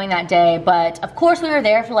ended up going that day. But of course we were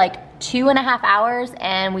there for like 2.5 hours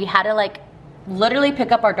and we had to like literally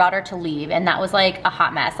pick up our daughter to leave. And that was like a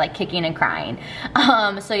hot mess, like kicking and crying.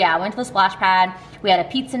 So yeah, I went to the splash pad. We had a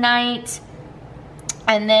pizza night.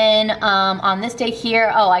 And then on this day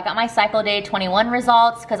here, oh, I got my cycle day 21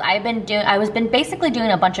 results because I was basically doing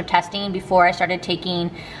a bunch of testing before I started taking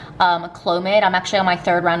Clomid. I'm actually on my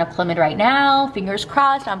 3rd round of Clomid right now. Fingers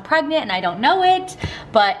crossed, I'm pregnant and I don't know it.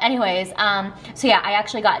 But anyways, so yeah, I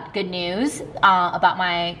actually got good news about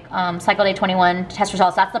my cycle day 21 test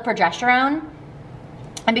results. That's the progesterone.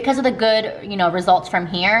 And because of the good, you know, results from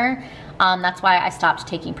here, that's why I stopped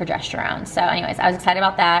taking progesterone. So anyways, I was excited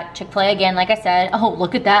about that. Chick-fil-A again, like I said. Oh,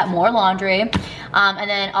 look at that, more laundry. And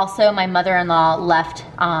then also my mother-in-law left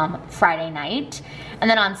Friday night. And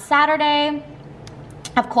then on Saturday,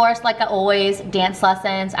 of course, like always, dance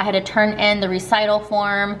lessons. I had to turn in the recital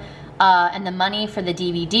form and the money for the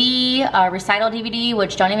DVD, recital DVD,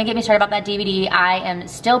 which don't even get me started about that DVD. I am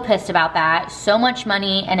still pissed about that. So much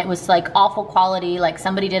money and it was like awful quality, like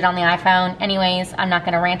somebody did on the iPhone. Anyways, I'm not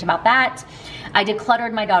gonna rant about that. I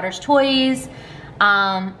decluttered my daughter's toys.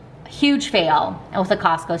 Huge fail with a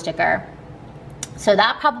Costco sticker. So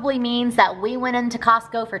that probably means that we went into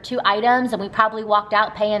Costco for 2 items and we probably walked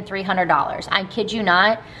out paying $300. I kid you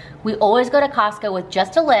not. We always go to Costco with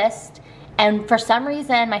just a list. And for some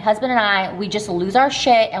reason, my husband and I, we just lose our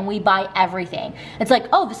shit and we buy everything. It's like,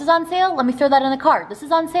 oh, this is on sale, let me throw that in the cart. This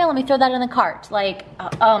is on sale, let me throw that in the cart. Like,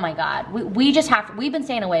 oh my God. We've been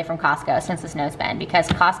staying away from Costco since the snow's been because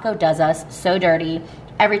Costco does us so dirty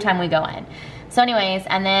every time we go in. So anyways,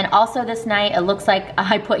 and then also this night, it looks like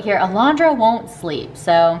I put here, Alondra won't sleep.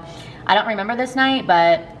 So I don't remember this night,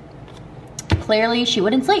 but clearly she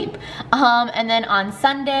wouldn't sleep. And then on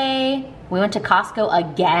Sunday, we went to Costco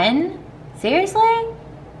again. Seriously?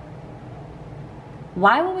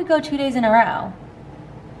 Why would we go 2 days in a row?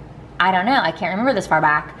 I don't know, I can't remember this far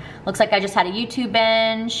back. Looks like I just had a YouTube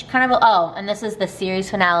binge, oh, and this is the series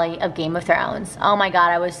finale of Game of Thrones. Oh my God,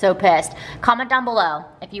 I was so pissed. Comment down below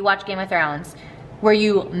if you watch Game of Thrones. Were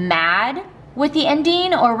you mad with the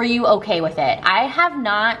ending or were you okay with it? I have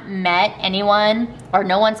not met anyone or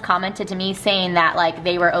no one's commented to me saying that like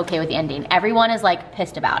they were okay with the ending. Everyone is like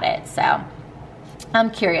pissed about it, so I'm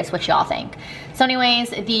curious what y'all think. So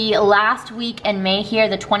anyways, the last week in May here,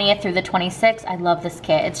 the 20th through the 26th, I love this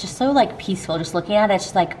kit. It's just so like peaceful, just looking at it, it's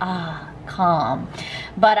just like, calm.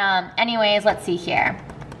 But anyways, let's see here.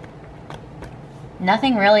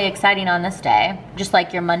 Nothing really exciting on this day, just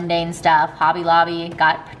like your mundane stuff. Hobby Lobby,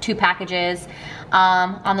 got 2 packages.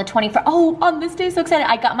 On the 21st, oh, on this day, so excited.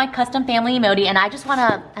 I got my custom family emoji and I just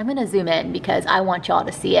I'm gonna zoom in because I want y'all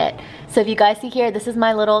to see it. So if you guys see here, this is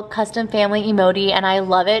my little custom family emoji and I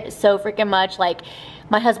love it so freaking much. Like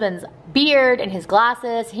my husband's beard and his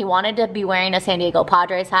glasses, he wanted to be wearing a San Diego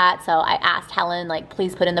Padres hat, so I asked Helen, like,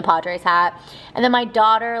 please put in the Padres hat. And then my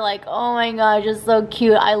daughter, like, oh my God, just so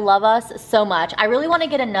cute. I love us so much. I really want to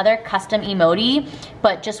get another custom emoji,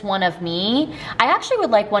 but just one of me. I actually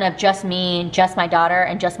would like one of just me, just my daughter,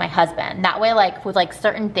 and just my husband. That way, like, with like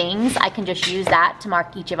certain things, I can just use that to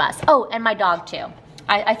mark each of us. Oh, and my dog too.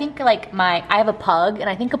 I think like I have a pug and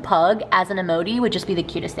I think a pug as an emoji would just be the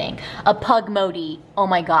cutest thing. A pug modi. Oh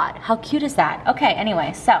my God, how cute is that? Okay,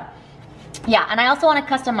 anyway, so yeah, and I also want a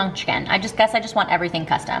custom munchkin. I just want everything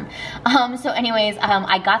custom. So anyways,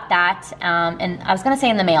 I got that and I was gonna say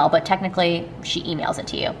in the mail, but technically she emails it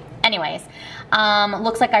to you. Anyways,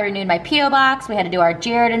 looks like I renewed my P.O. box. We had to do our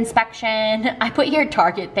Jared inspection. I put here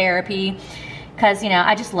Target therapy. Because, you know,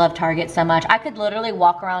 I just love Target so much. I could literally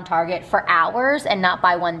walk around Target for hours and not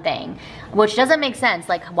buy one thing, which doesn't make sense.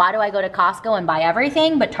 Like, why do I go to Costco and buy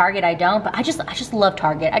everything, but Target I don't? But I just love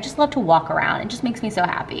Target. I just love to walk around. It just makes me so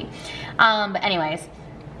happy. But anyways,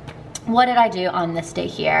 what did I do on this day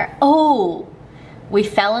here? Oh, we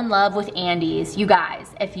fell in love with Andy's. You guys,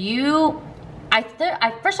 if you...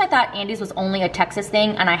 First I thought Andy's was only a Texas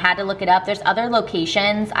thing, and I had to look it up. There's other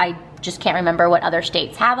locations. I just can't remember what other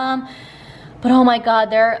states have them. But oh my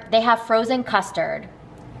God, they have frozen custard,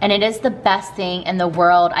 and it is the best thing in the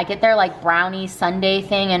world. I get their like brownie sundae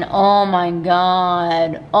thing, and oh my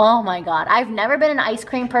god, oh my god. I've never been an ice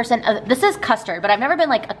cream person. This is custard, but I've never been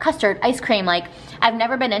like a custard ice cream. Like, I've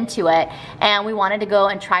never been into it, and we wanted to go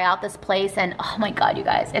and try out this place, and oh my god, you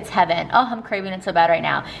guys, it's heaven. Oh, I'm craving it so bad right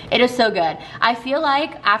now. It is so good. I feel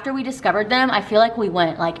like after we discovered them, I feel like we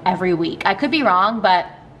went like every week. I could be wrong, but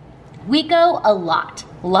we go a lot.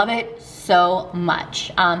 Love it so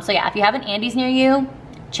much. So yeah, if you have an Andy's near you,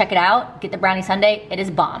 check it out. Get the brownie sundae. It is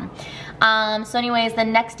bomb. So anyways, the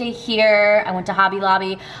next day here, I went to Hobby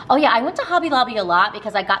Lobby. Oh yeah, I went to Hobby Lobby a lot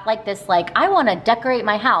because I got like this, like, I want to decorate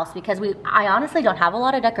my house because I honestly don't have a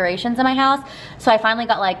lot of decorations in my house. So I finally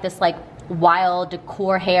got like this like wild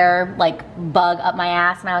decor hair like bug up my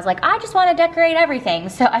ass, and I was like, I just want to decorate everything.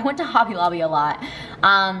 So I went to Hobby Lobby a lot.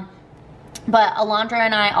 But Alondra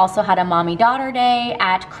and I also had a mommy-daughter day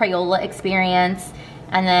at Crayola Experience.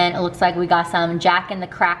 And then it looks like we got some Jack in the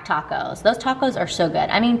Crack tacos. Those tacos are so good.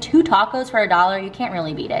 I mean, 2 tacos for $1, you can't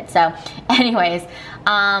really beat it. So anyways,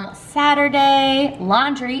 Saturday,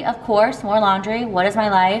 laundry, of course, more laundry. What is my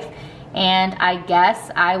life? And I guess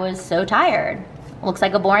I was so tired. Looks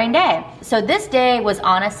like a boring day. So this day was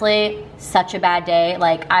honestly such a bad day.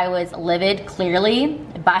 Like, I was livid clearly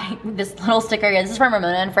by this little sticker. This is from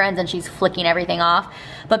Ramona and Friends, and she's flicking everything off.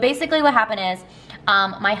 But basically what happened is,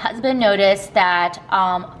 my husband noticed that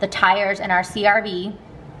the tires in our CRV,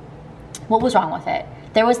 what was wrong with it?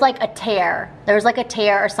 There was like a tear. There was like a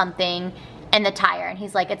tear or something in the tire, and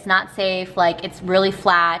he's like, it's not safe, like it's really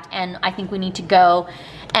flat, and I think we need to go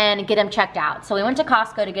and get him checked out. So we went to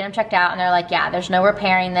Costco to get him checked out, and they're like, yeah, there's no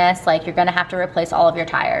repairing this, like you're gonna have to replace all of your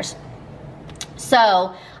tires.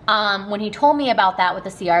 So when he told me about that with the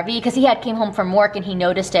CRV, because he came home from work and he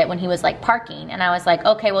noticed it when he was like parking, and I was like,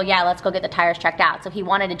 okay, well yeah, let's go get the tires checked out. So he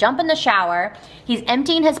wanted to jump in the shower. He's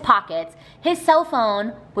emptying his pockets. His cell phone,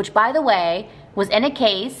 which by the way was in a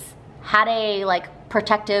case, had a like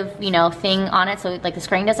protective, you know, thing on it so like the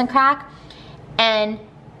screen doesn't crack, and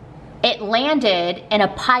it landed in a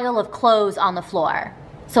pile of clothes on the floor.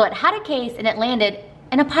 So it had a case and it landed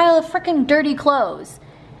in a pile of freaking dirty clothes.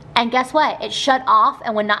 And guess what? It shut off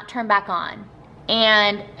and would not turn back on.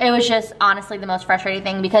 And it was just honestly the most frustrating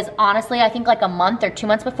thing, because honestly, I think like a month or 2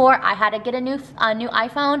 months before, I had to get a new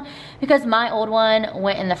iPhone because my old one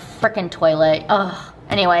went in the freaking toilet. Ugh.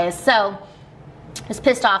 Anyways, so I was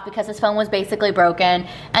pissed off because his phone was basically broken,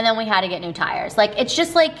 and then we had to get new tires. Like, it's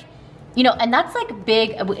just like, you know, and that's like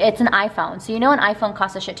big, it's an iPhone. So you know an iPhone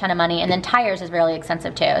costs a shit ton of money, and then tires is really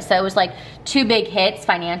expensive too. So it was like 2 big hits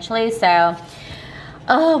financially, so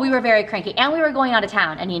oh, we were very cranky, and we were going out of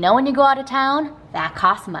town, and you know when you go out of town, that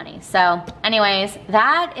costs money. So anyways,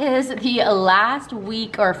 that is the last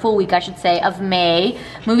week, or full week I should say, of May.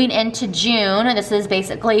 Moving into June, this is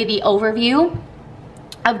basically the overview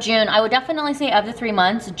of June. I would definitely say of the 3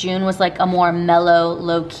 months, June was like a more mellow,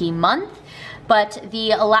 low-key month. But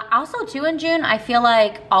also too in June, I feel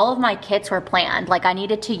like all of my kits were planned. Like, I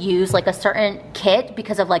needed to use like a certain kit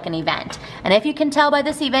because of like an event. And if you can tell by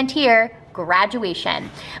this event here, graduation.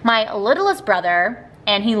 My littlest brother,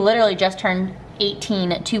 and he literally just turned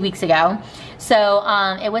 18 2 weeks ago. So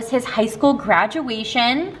it was his high school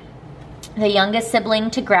graduation, the youngest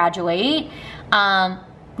sibling to graduate.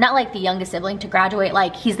 Not like the youngest sibling to graduate,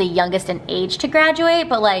 like he's the youngest in age to graduate,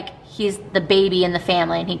 but like he's the baby in the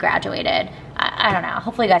family and he graduated. I don't know,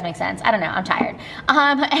 hopefully you guys make sense. I don't know, I'm tired.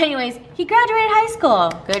 Anyways, he graduated high school.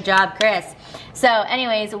 Good job, Chris. So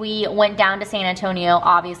anyways, we went down to San Antonio,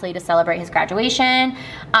 obviously, to celebrate his graduation.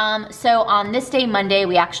 So on this day, Monday,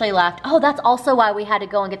 we actually left. Oh, that's also why we had to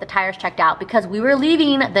go and get the tires checked out, because we were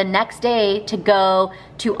leaving the next day to go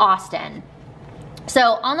to Austin. So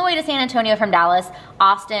on the way to San Antonio from Dallas,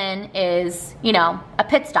 Austin is, you know, a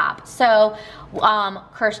pit stop. So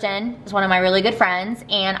Kirsten is one of my really good friends,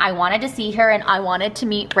 and I wanted to see her, and I wanted to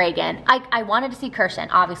meet Reagan. I wanted to see Kirsten.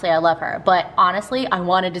 Obviously, I love her, but honestly, I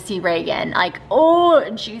wanted to see Reagan. Like, oh,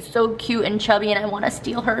 and she's so cute and chubby, and I want to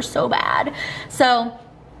steal her so bad. So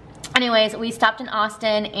anyways, we stopped in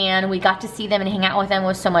Austin and we got to see them and hang out with them. It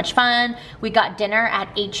was so much fun. We got dinner at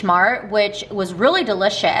H Mart, which was really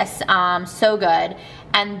delicious, so good.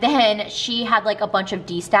 And then she had like a bunch of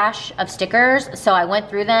D-stash of stickers, so I went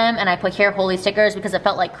through them and I put Here Holy stickers because it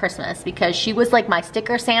felt like Christmas, because she was like my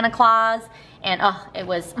sticker Santa Claus, and oh, it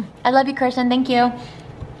was, I love you, Kirsten, thank you.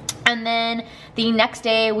 And then the next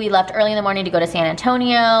day we left early in the morning to go to San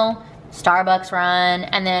Antonio, Starbucks run,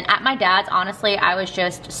 and then at my dad's, honestly, I was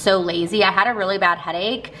just so lazy. I had a really bad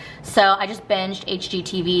headache, so I just binged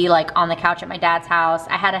HGTV like on the couch at my dad's house.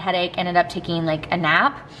 I had a headache, ended up taking like a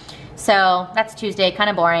nap. So that's Tuesday, kind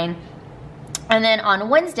of boring. And then on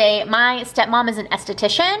Wednesday, my stepmom is an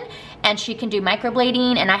esthetician and she can do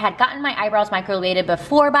microblading, and I had gotten my eyebrows microbladed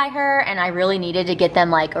before by her and I really needed to get them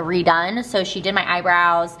like redone. So she did my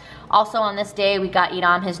eyebrows. Also on this day, we got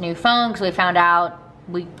Edom his new phone because we found out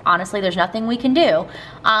honestly, there's nothing we can do.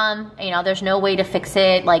 You know, there's no way to fix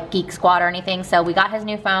it like Geek Squad or anything. So we got his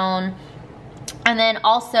new phone. And then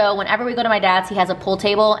also, whenever we go to my dad's, he has a pool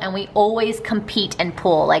table and we always compete in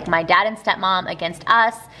pool. Like my dad and stepmom against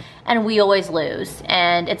us, and we always lose.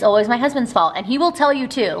 And it's always my husband's fault. And he will tell you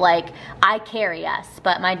too, like, I carry us,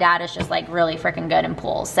 but my dad is just like really freaking good in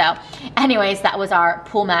pool. So anyways, that was our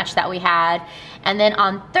pool match that we had. And then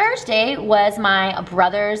on Thursday was my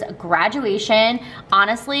brother's graduation.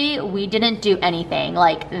 Honestly, we didn't do anything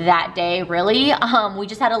like that day, really. We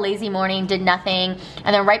just had a lazy morning, did nothing.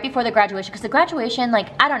 And then right before the graduation, because the graduation, like,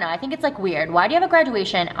 I don't know, I think it's like weird. Why do you have a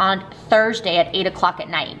graduation on Thursday at 8 o'clock at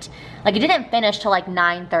night? Like, it didn't finish till like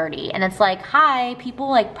 9:30. And it's like, hi, people,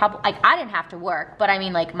 like, probably, like, I didn't have to work, but I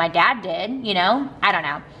mean, like, my dad did, you know? I don't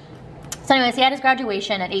know. So anyways, he had his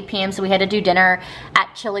graduation at 8 p.m. so we had to do dinner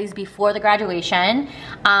at Chili's before the graduation.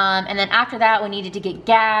 And then after that, we needed to get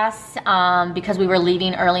gas because we were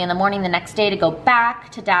leaving early in the morning the next day to go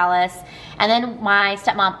back to Dallas. And then my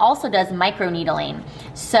stepmom also does micro needling.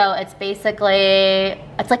 So it's basically,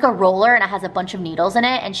 it's like a roller and it has a bunch of needles in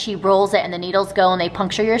it, and she rolls it and the needles go and they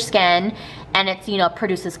puncture your skin, and it's, you know,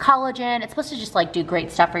 produces collagen. It's supposed to just like do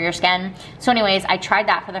great stuff for your skin. So anyways, I tried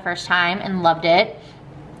that for the first time and loved it.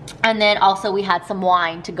 And then also we had some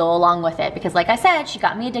wine to go along with it because like I said, she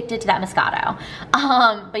got me addicted to that Moscato.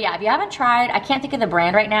 But yeah, if you haven't tried, I can't think of the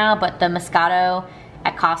brand right now, but the Moscato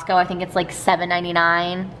at Costco, I think it's like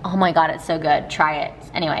 $7.99. Oh my God, it's so good. Try it.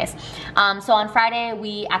 Anyways, so on Friday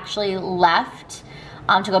we actually left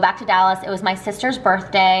to go back to Dallas. It was my sister's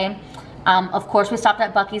birthday. Of course, we stopped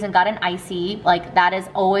at Buc-ee's and got an icy. Like, that is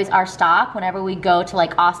always our stop. Whenever we go to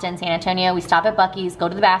like Austin, San Antonio, we stop at Buc-ee's, go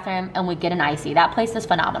to the bathroom, and we get an icy. That place is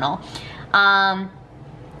phenomenal.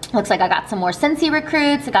 Looks like I got some more Scentsy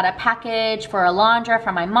recruits. I got a package for Alondra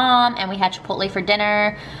from my mom, and we had Chipotle for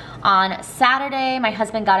dinner. On Saturday, my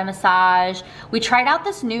husband got a massage. We tried out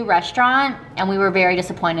this new restaurant and we were very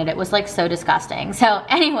disappointed. It was like so disgusting. So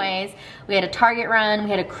anyways, we had a Target run.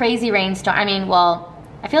 We had a crazy rainstorm. I mean, well,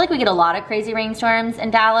 I feel like we get a lot of crazy rainstorms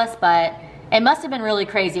in Dallas, but it must have been really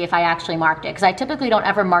crazy if I actually marked it, because I typically don't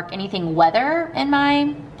ever mark anything weather in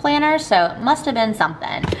my planner, so it must have been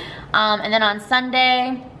something. And then on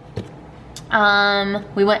Sunday,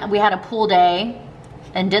 we had a pool day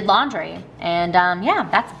and did laundry. And yeah,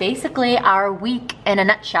 that's basically our week in a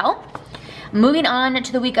nutshell. Moving on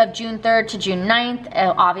to the week of June 3rd to June 9th,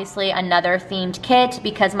 obviously another themed kit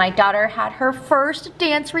because my daughter had her first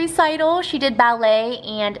dance recital. She did ballet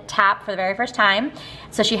and tap for the very first time.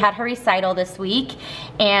 So she had her recital this week,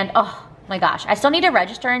 and oh my gosh, I still need to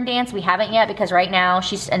register in dance. We haven't yet because right now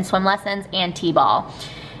she's in swim lessons and t-ball.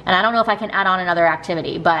 And I don't know if I can add on another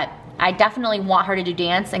activity, but I definitely want her to do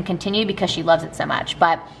dance and continue because she loves it so much.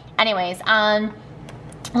 But anyways,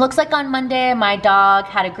 looks like on Monday, my dog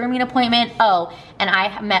had a grooming appointment. Oh, and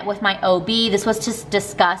I met with my OB. This was to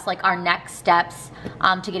discuss like our next steps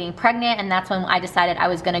to getting pregnant, and that's when I decided I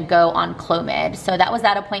was gonna go on Clomid. So that was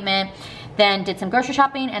that appointment. Then did some grocery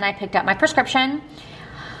shopping and I picked up my prescription.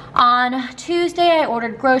 On Tuesday, I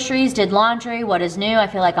ordered groceries, did laundry. What is new? I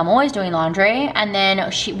feel like I'm always doing laundry. And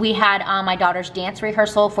then we had my daughter's dance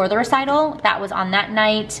rehearsal for the recital. That was on that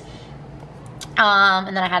night.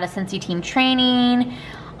 And then I had a Scentsy team training.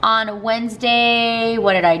 On Wednesday,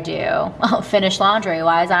 what did I do? Oh, finish laundry.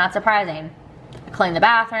 Why is that not surprising? Clean the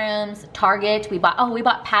bathrooms, Target. We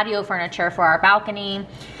bought patio furniture for our balcony.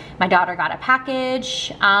 My daughter got a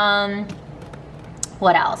package.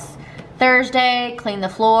 What else? Thursday, clean the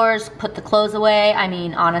floors, put the clothes away. I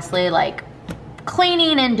mean, honestly, like,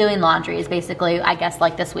 cleaning and doing laundry is basically, I guess,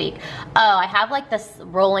 like this week. Oh, I have like this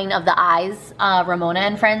rolling of the eyes Ramona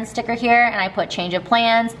and Friends sticker here, and I put change of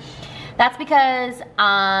plans. That's because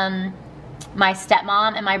my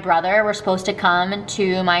stepmom and my brother were supposed to come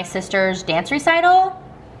to my sister's dance recital,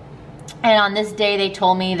 and on this day they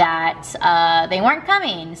told me that they weren't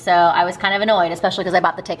coming, so I was kind of annoyed, especially because I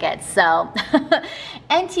bought the tickets. So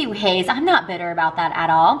anyways, I'm not bitter about that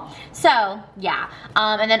at all. So yeah,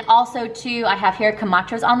 and then also too, I have here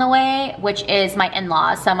Camacho's on the way, which is my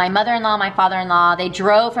in-laws. So my mother-in-law, my father-in-law, they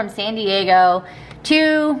drove from San Diego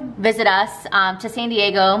to visit us, to San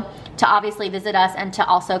Diego to obviously visit us and to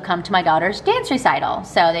also come to my daughter's dance recital.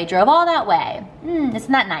 So they drove all that way.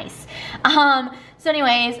 Isn't that nice? So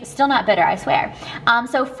anyways, still not bitter, I swear.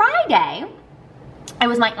 So Friday, it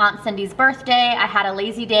was my Aunt Cindy's birthday. I had a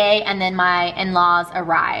lazy day, and then my in-laws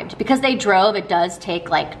arrived. Because they drove, it does take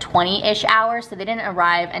like 20-ish hours, so they didn't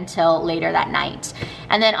arrive until later that night.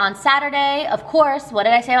 And then on Saturday, of course, what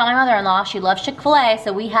did I say about my mother-in-law? She loves Chick-fil-A,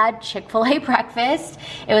 so we had Chick-fil-A breakfast.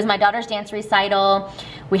 It was my daughter's dance recital.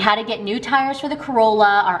 We had to get new tires for the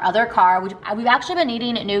Corolla, our other car. We've actually been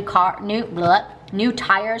needing new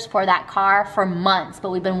tires for that car for months, but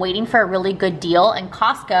we've been waiting for a really good deal. And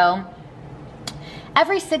Costco,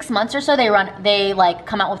 every 6 months or so, they like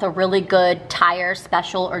come out with a really good tire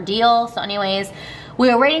special or deal. So anyways, we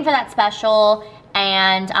were waiting for that special,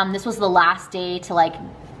 and this was the last day to like,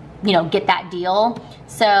 you know, get that deal.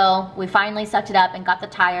 So we finally sucked it up and got the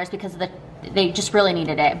tires because they just really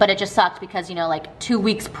needed it. But it just sucked because, you know, like 2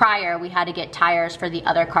 weeks prior, we had to get tires for the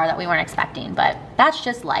other car that we weren't expecting. But that's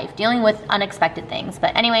just life, dealing with unexpected things.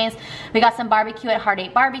 But anyways, we got some barbecue at Heart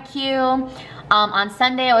 8 Barbecue. On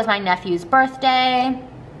Sunday, it was my nephew's birthday.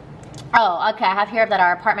 Oh, okay, I have here that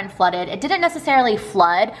our apartment flooded. It didn't necessarily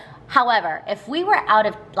flood. However, if we were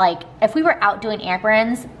out doing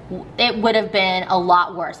errands, it would have been a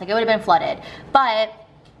lot worse. Like, it would have been flooded. But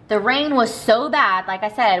the rain was so bad, like I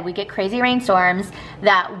said, we get crazy rainstorms,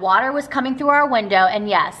 that water was coming through our window. And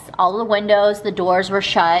yes, all the windows, the doors were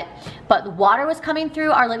shut, but the water was coming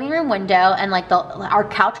through our living room window, and like our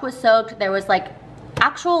couch was soaked. There was like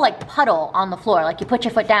actual like puddle on the floor. Like, you put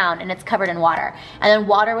your foot down and it's covered in water. And then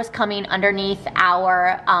water was coming underneath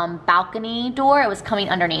our balcony door. It was coming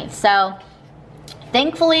underneath. So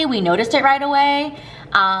thankfully we noticed it right away.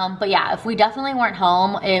 But yeah, if we definitely weren't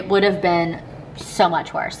home, it would have been so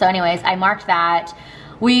much worse. So anyways, I marked that.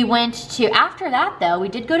 We went to, after that though, we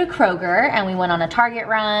did go to Kroger, and we went on a Target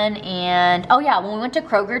run. And oh yeah, when we went to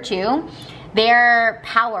Kroger too, their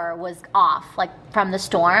power was off, like from the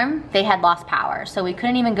storm. They had lost power, so we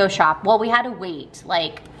couldn't even go shop. Well, we had to wait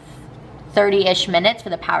like 30-ish minutes for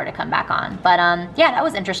the power to come back on. But yeah, that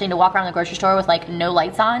was interesting to walk around the grocery store with like no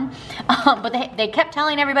lights on. But they kept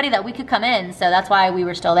telling everybody that we could come in, so that's why we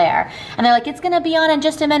were still there. And they're like, it's gonna be on in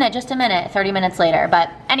just a minute, 30 minutes later. But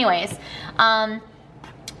anyways,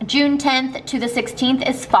 June 10th to the 16th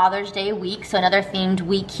is Father's Day week, so another themed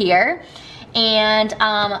week here. And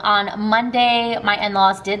on Monday, my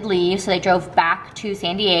in-laws did leave, so they drove back to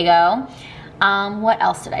San Diego. What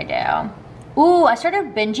else did I do? Ooh, I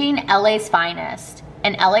started binging LA's Finest.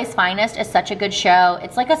 And LA's Finest is such a good show.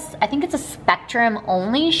 It's like I think it's a Spectrum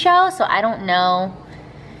only show, so I don't know.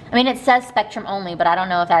 I mean, it says Spectrum only, but I don't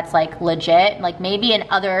know if that's like legit. Like, maybe in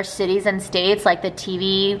other cities and states, like the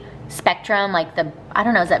TV Spectrum, like I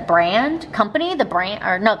don't know, is that company,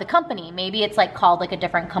 the company, maybe it's like called like a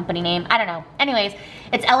different company name, I don't know. Anyways,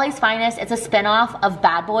 it's LA's Finest. It's a spinoff of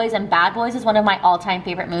Bad Boys, and Bad Boys is one of my all-time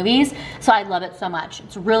favorite movies, so I love it so much.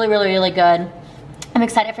 It's really, really, really good. I'm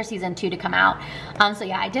excited for season 2 to come out. So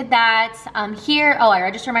yeah, I did that. Here, oh, I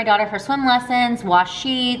registered my daughter for swim lessons, wash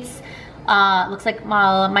sheets. Looks like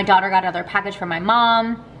my daughter got another package from my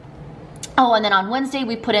mom. Oh, and then on Wednesday,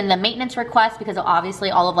 we put in the maintenance request because of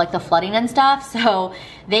obviously all of like the flooding and stuff. So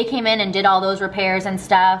they came in and did all those repairs and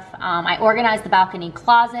stuff. I organized the balcony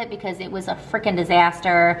closet because it was a freaking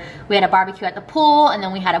disaster. We had a barbecue at the pool, and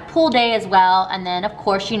then we had a pool day as well. And then of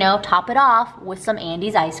course, you know, top it off with some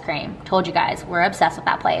Andy's ice cream. Told you guys, we're obsessed with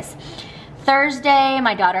that place. Thursday,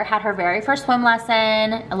 my daughter had her very first swim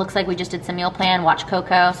lesson. It looks like we just did some meal plan, watched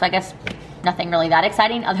Coco. So I guess nothing really that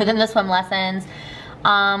exciting other than the swim lessons.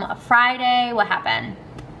 Friday, what happened?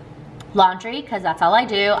 Laundry, because that's all I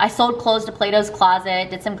do. I sold clothes to Plato's Closet,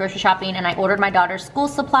 did some grocery shopping, and I ordered my daughter's school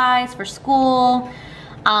supplies for school.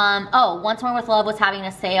 Oh, Once More with Love was having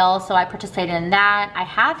a sale, so I participated in that. I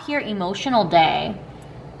have here Emotional Day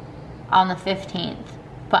on the 15th,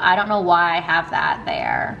 but I don't know why I have that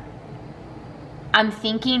there. I'm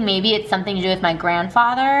thinking maybe it's something to do with my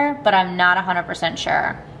grandfather, but I'm not 100%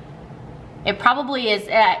 sure. It probably is.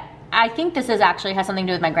 I think this actually has something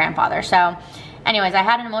to do with my grandfather. So anyways, I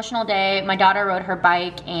had an emotional day. My daughter rode her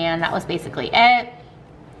bike, and that was basically it.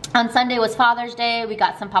 On Sunday was Father's Day. We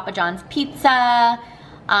got some Papa John's pizza.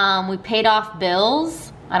 We paid off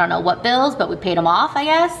bills. I don't know what bills, but we paid them off, I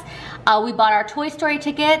guess. We bought our Toy Story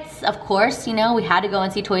tickets. Of course, you know, we had to go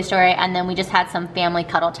and see Toy Story, and then we just had some family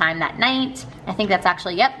cuddle time that night. I think that's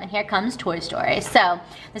actually, yep, and here comes Toy Story. So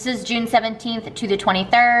this is June 17th to the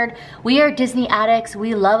 23rd. We are Disney addicts.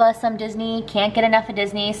 We love us some Disney. Can't get enough of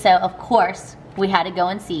Disney. So of course, we had to go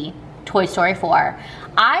and see Toy Story 4.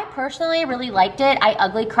 I personally really liked it. I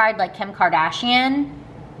ugly cried like Kim Kardashian.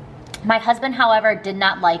 My husband, however, did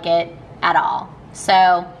not like it at all.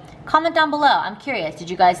 So comment down below. I'm curious. Did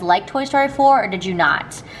you guys like Toy Story 4 or did you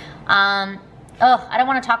not? I don't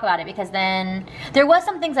want to talk about it because then there was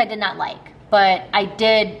some things I did not like. but I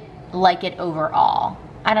did like it overall.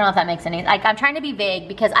 I don't know if that makes any, like, I'm trying to be vague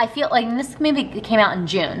because I feel like this movie came out in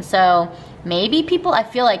June, so maybe people, I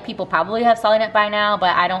feel like people probably have seen it by now,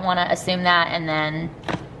 but I don't want to assume that. And then,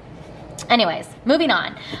 anyways, moving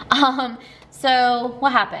on. So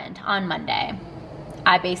what happened on Monday?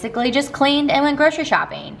 I basically just cleaned and went grocery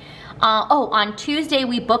shopping. On Tuesday,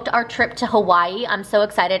 we booked our trip to Hawaii. I'm so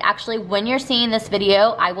excited. Actually, when you're seeing this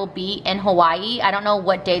video, I will be in Hawaii. I don't know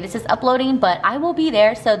what day this is uploading, but I will be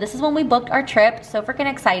there. So this is when we booked our trip. So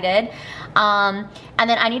freaking excited. And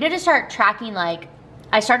then I needed to start tracking, like,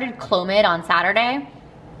 I started Clomid on Saturday.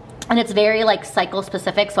 And it's very like cycle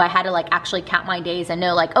specific. So I had to like actually count my days and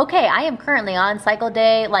know like, okay, I am currently on cycle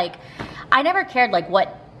day. Like, I never cared like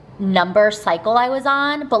what number cycle I was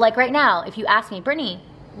on. But like right now, if you ask me, Brittany,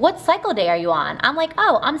 what cycle day are you on? I'm like,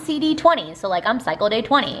 oh, I'm CD 20. So like I'm cycle day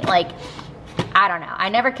 20. Like, I don't know. I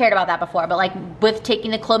never cared about that before, but like with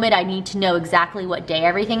taking the Clomid, I need to know exactly what day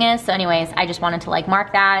everything is. So anyways, I just wanted to like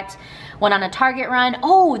mark that. Went on a Target run.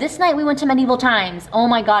 Oh, this night we went to Medieval Times. Oh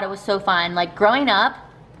my God, it was so fun. Like growing up,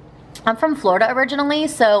 I'm from Florida originally,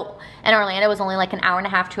 so, and Orlando was only like an hour and a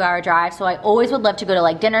half, 2 hour drive, so I always would love to go to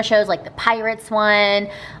like dinner shows like the Pirates one,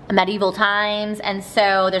 Medieval Times, and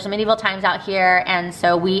so there's a Medieval Times out here, and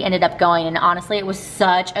so we ended up going, and honestly it was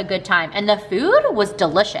such a good time, and the food was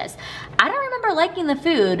delicious. I don't remember liking the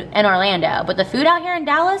food in Orlando, but the food out here in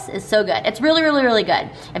Dallas is so good. It's really, really, really good.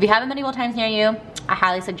 If you have a Medieval Times near you, I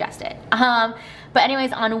highly suggest it. But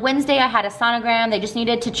anyways, on Wednesday I had a sonogram. They just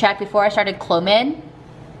needed to check before I started Clomid,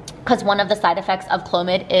 because one of the side effects of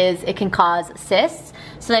Clomid is it can cause cysts.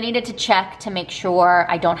 So they needed to check to make sure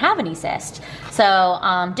I don't have any cysts.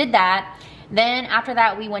 So did that. Then after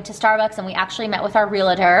that, we went to Starbucks and we actually met with our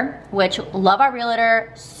realtor, which love our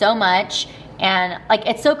realtor so much. And like,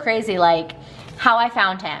 it's so crazy, like how I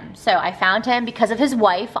found him. So I found him because of his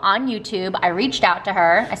wife on YouTube. I reached out to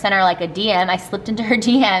her. I sent her like a DM. I slipped into her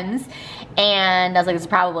DMs and I was like, this is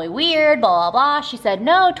probably weird, blah, blah, blah. She said,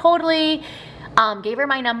 no, totally. Gave her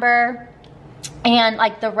my number, and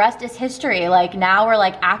like the rest is history. Like now we're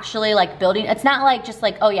like actually like building. It's not like just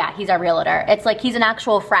like, oh yeah, he's our realtor. It's like he's an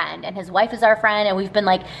actual friend and his wife is our friend, and we've been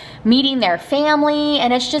like meeting their family,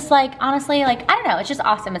 and it's just like, honestly, like, I don't know, it's just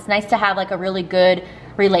awesome. It's nice to have like a really good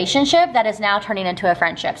relationship that is now turning into a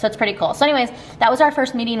friendship. So it's pretty cool. So anyways, that was our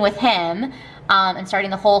first meeting with him, and starting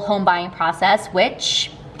the whole home buying process, which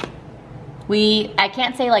I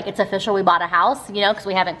can't say like it's official we bought a house, you know, because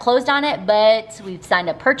we haven't closed on it, but we've signed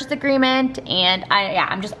a purchase agreement, and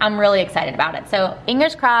I'm really excited about it. So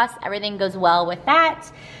fingers crossed everything goes well with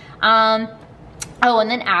that. Oh,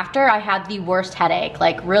 and then after, I had the worst headache,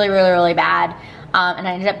 like really, really, really bad. And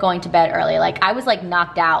I ended up going to bed early. Like I was like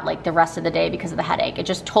knocked out like the rest of the day because of the headache. It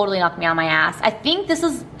just totally knocked me on my ass. I think this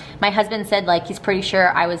is, my husband said like he's pretty sure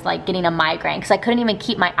I was like getting a migraine because I couldn't even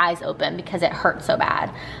keep my eyes open because it hurt so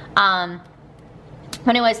bad.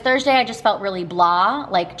 But anyways, Thursday I just felt really blah,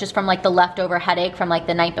 like just from like the leftover headache from like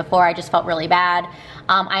the night before. I just felt really bad.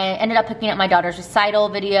 I ended up picking up my daughter's recital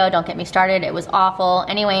video. Don't get me started, it was awful.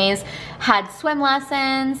 Anyways, had swim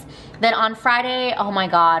lessons. Then on Friday, oh my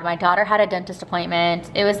God, my daughter had a dentist appointment.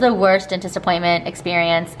 It was the worst dentist appointment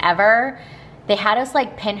experience ever. They had us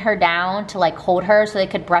like pin her down to like hold her so they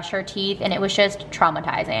could brush her teeth, and it was just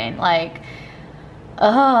traumatizing. Like,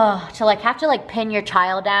 to like have to like pin your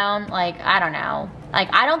child down, like, I don't know. Like,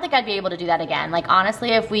 I don't think I'd be able to do that again. Like,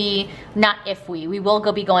 honestly, we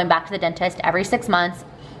will be going back to the dentist every 6 months.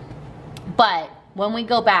 But when we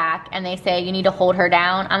go back and they say you need to hold her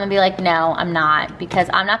down, I'm gonna be like, no, I'm not, because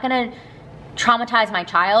I'm not gonna traumatize my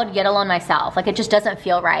child, yet alone myself. Like, it just doesn't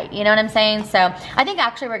feel right, you know what I'm saying? So I think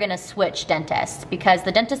actually we're gonna switch dentists, because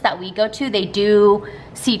the dentist that we go to, they do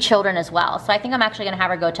see children as well. So I think I'm actually gonna have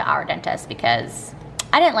her go to our dentist, because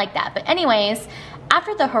I didn't like that. But anyways,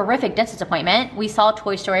 after the horrific dentist appointment, we saw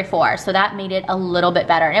Toy Story 4, so that made it a little bit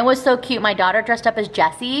better. And it was so cute. My daughter dressed up as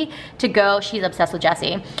Jessie to go, she's obsessed with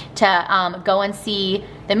Jessie, to go and see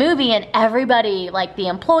the movie, and everybody, like the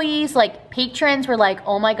employees, like patrons, were like,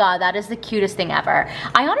 oh my God, that is the cutest thing ever.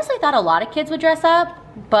 I honestly thought a lot of kids would dress up,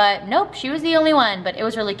 but nope, she was the only one, but it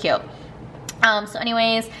was really cute. So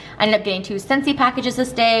anyways, I ended up getting 2 Scentsy packages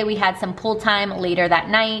this day. We had some pool time later that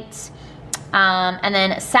night. And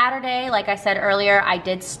then Saturday, like I said earlier, I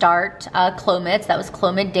did start Clomid. So that was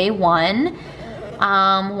Clomid day 1.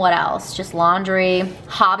 What else? Just laundry,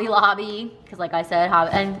 Hobby Lobby, because like I said,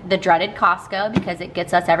 and the dreaded Costco, because it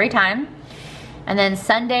gets us every time. And then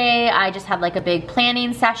Sunday, I just had like a big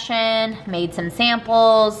planning session, made some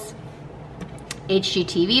samples,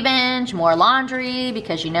 HGTV binge, more laundry,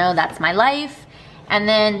 because you know that's my life. And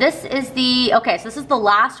then this is the, okay, so this is the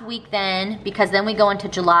last week then, because then we go into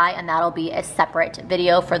July and that'll be a separate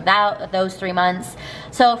video for those 3 months.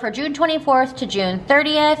 So for June 24th to June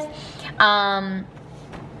 30th,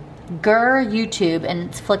 YouTube, and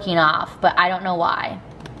it's flicking off, but I don't know why.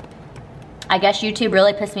 I guess YouTube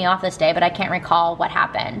really pissed me off this day, but I can't recall what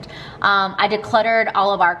happened. I decluttered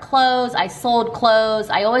all of our clothes. I sold clothes.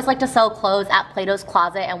 I always like to sell clothes at Plato's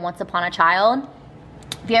Closet and Once Upon a Child.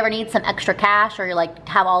 If you ever need some extra cash or you like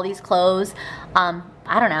have all these clothes, I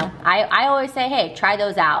don't know. I always say, hey, try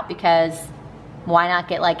those out, because why not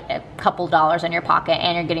get like a couple dollars in your pocket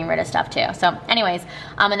and you're getting rid of stuff too. So anyways,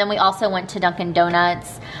 and then we also went to Dunkin'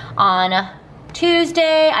 Donuts on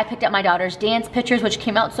Tuesday. I picked up my daughter's dance pictures, which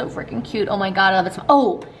came out so freaking cute. Oh my God, I love it.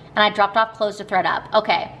 Oh, and I dropped off clothes to ThredUp.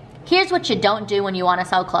 Okay, here's what you don't do when you want to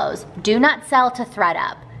sell clothes. Do not sell to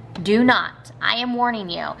ThredUp. Do not. I am warning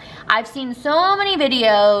you. I've seen so many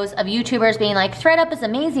videos of YouTubers being like, ThredUp is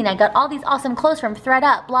amazing. I got all these awesome clothes from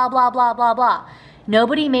ThredUp, blah, blah, blah, blah, blah.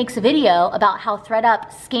 Nobody makes a video about how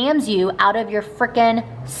ThredUp scams you out of your frickin'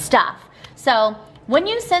 stuff. So when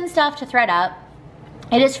you send stuff to ThredUp,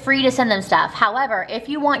 it is free to send them stuff. However, if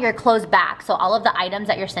you want your clothes back, so all of the items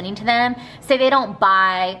that you're sending to them, say they don't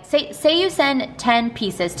buy, say you send 10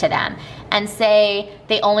 pieces to them and say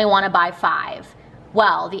they only want to buy 5.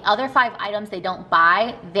 Well, the other 5 items they don't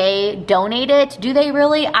buy, they donate it. Do they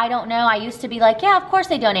really? I don't know. I used to be like, yeah, of course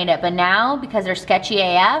they donate it. But now, because they're sketchy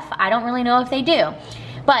AF, I don't really know if they do.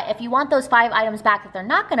 But if you want those 5 items back that they're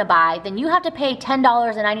not gonna buy, then you have to pay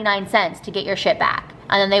 $10.99 to get your shit back.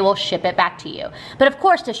 And then they will ship it back to you. But of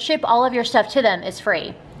course, to ship all of your stuff to them is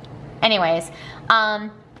free. Anyways,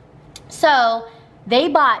 so they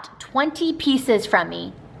bought 20 pieces from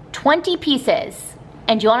me. 20 pieces.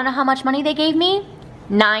 And do you wanna know how much money they gave me?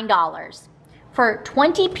 $9. For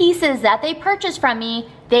 20 pieces that they purchased from me,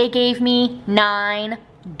 they gave me $9.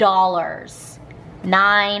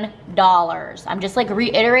 $9. I'm just like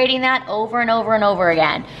reiterating that over and over and over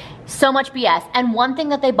again. So much BS. And one thing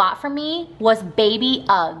that they bought from me was baby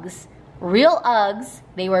Uggs. Real Uggs.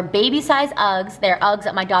 They were baby size Uggs. They're Uggs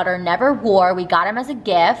that my daughter never wore. We got them as a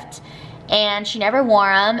gift. And she never wore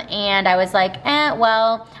them, and I was like,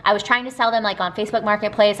 well, I was trying to sell them like on Facebook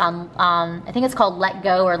Marketplace, on, I think it's called Let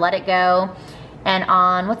Go or Let It Go, and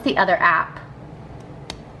on, what's the other app?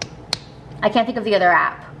 I can't think of the other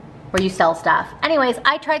app where you sell stuff. Anyways,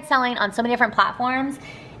 I tried selling on so many different platforms,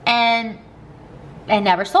 and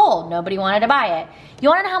never sold. Nobody wanted to buy it. You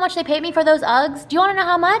wanna know how much they paid me for those Uggs? Do you wanna know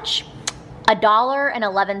how much?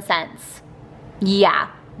 $1.11. Yeah,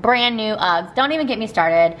 brand new Uggs. Don't even get me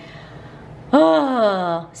started.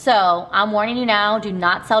 So I'm warning you now, do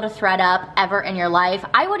not sell to ThredUp ever in your life.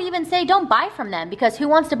 I would even say don't buy from them, because who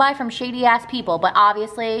wants to buy from shady ass people? But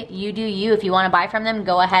obviously you do you. If you want to buy from them,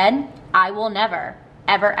 go ahead. I will never,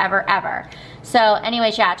 ever, ever, ever. So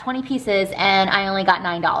anyways, yeah, 20 pieces and I only got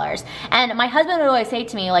 $9. And my husband would always say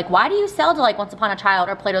to me, like, why do you sell to like Once Upon a Child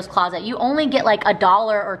or Plato's Closet? You only get like $1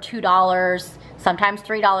 or $2, sometimes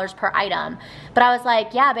 $3 per item. But I was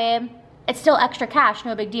like, yeah, babe, it's still extra cash,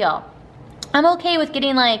 no big deal. I'm okay with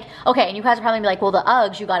getting like, okay, and you guys are probably be like, well, the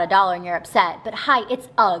Uggs, you got $1 and you're upset. But hi, it's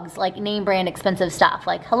Uggs, like name brand expensive stuff.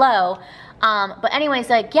 Like, hello. But anyways,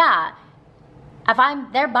 like, yeah, if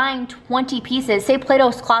they're buying 20 pieces, say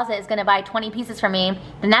Plato's Closet is gonna buy 20 pieces from me,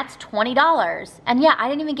 then that's $20. And yeah, I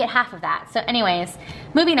didn't even get half of that. So anyways,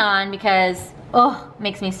 moving on, because, oh,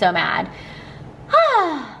 makes me so mad.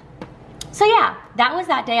 So yeah, that was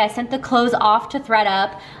that day. I sent the clothes off to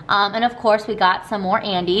ThredUp. And of course, we got some more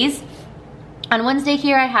Andes. On Wednesday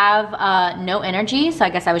here, I have no energy, so I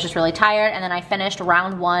guess I was just really tired, and then I finished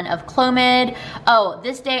round 1 of Clomid. Oh,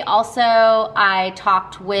 this day also, I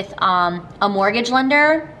talked with a mortgage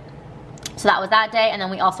lender, so that was that day, and then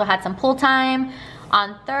we also had some pool time.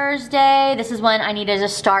 On Thursday, this is when I needed to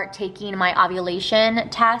start taking my ovulation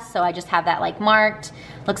test, so I just have that like marked.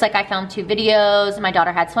 Looks like I filmed 2 videos. My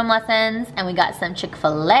daughter had swim lessons, and we got some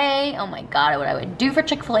Chick-fil-A. Oh my God, what I would do for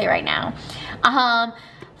Chick-fil-A right now.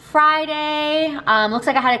 Friday, looks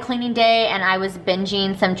like I had a cleaning day and I was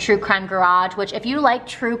binging some True Crime Garage, which if you like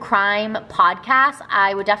true crime podcasts,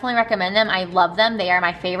 I would definitely recommend them. I love them. They are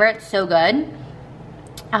my favorite. So good.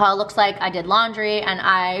 Looks like I did laundry and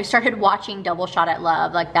I started watching Double Shot at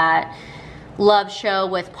Love, like that love show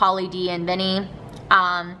with Pauly D and Vinny.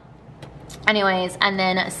 Anyways, and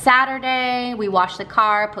then Saturday, we washed the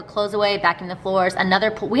car, put clothes away, vacuumed the floors, another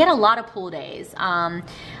pool. We had a lot of pool days.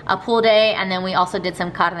 A pool day, and then we also did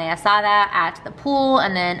some carne asada at the pool,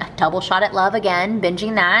 and then Double Shot at Love again,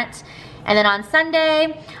 binging that. And then on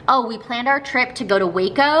Sunday, oh, we planned our trip to go to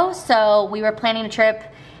Waco. So we were planning a trip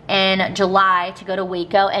in July to go to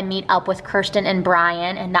Waco and meet up with Kirsten and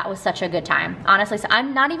Brian, and that was such a good time. Honestly, so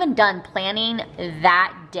I'm not even done planning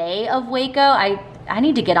that day of Waco. I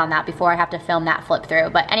need to get on that before I have to film that flip through.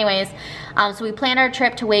 But anyways, so we planned our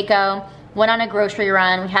trip to Waco, went on a grocery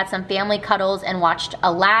run, we had some family cuddles and watched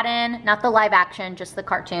Aladdin, not the live action, just the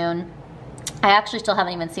cartoon. I actually still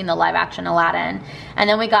haven't even seen the live action Aladdin. And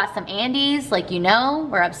then we got some Andes, like you know,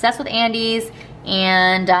 we're obsessed with Andes.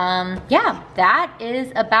 And yeah, that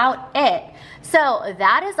is about it. So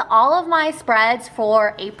that is all of my spreads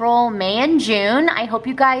for April, May, and June. I hope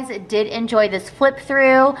you guys did enjoy this flip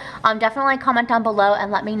through. Definitely comment down below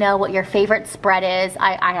and let me know what your favorite spread is.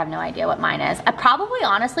 I have no idea what mine is. Probably,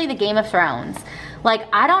 honestly, the Game of Thrones. Like,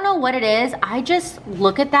 I don't know what it is. I just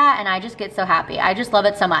look at that and I just get so happy. I just love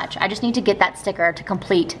it so much. I just need to get that sticker to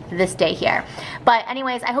complete this day here. But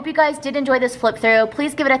anyways, I hope you guys did enjoy this flip through.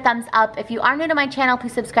 Please give it a thumbs up. If you are new to my channel,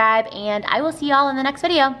 please subscribe, and I will see y'all in the next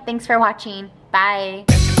video. Thanks for watching. Bye.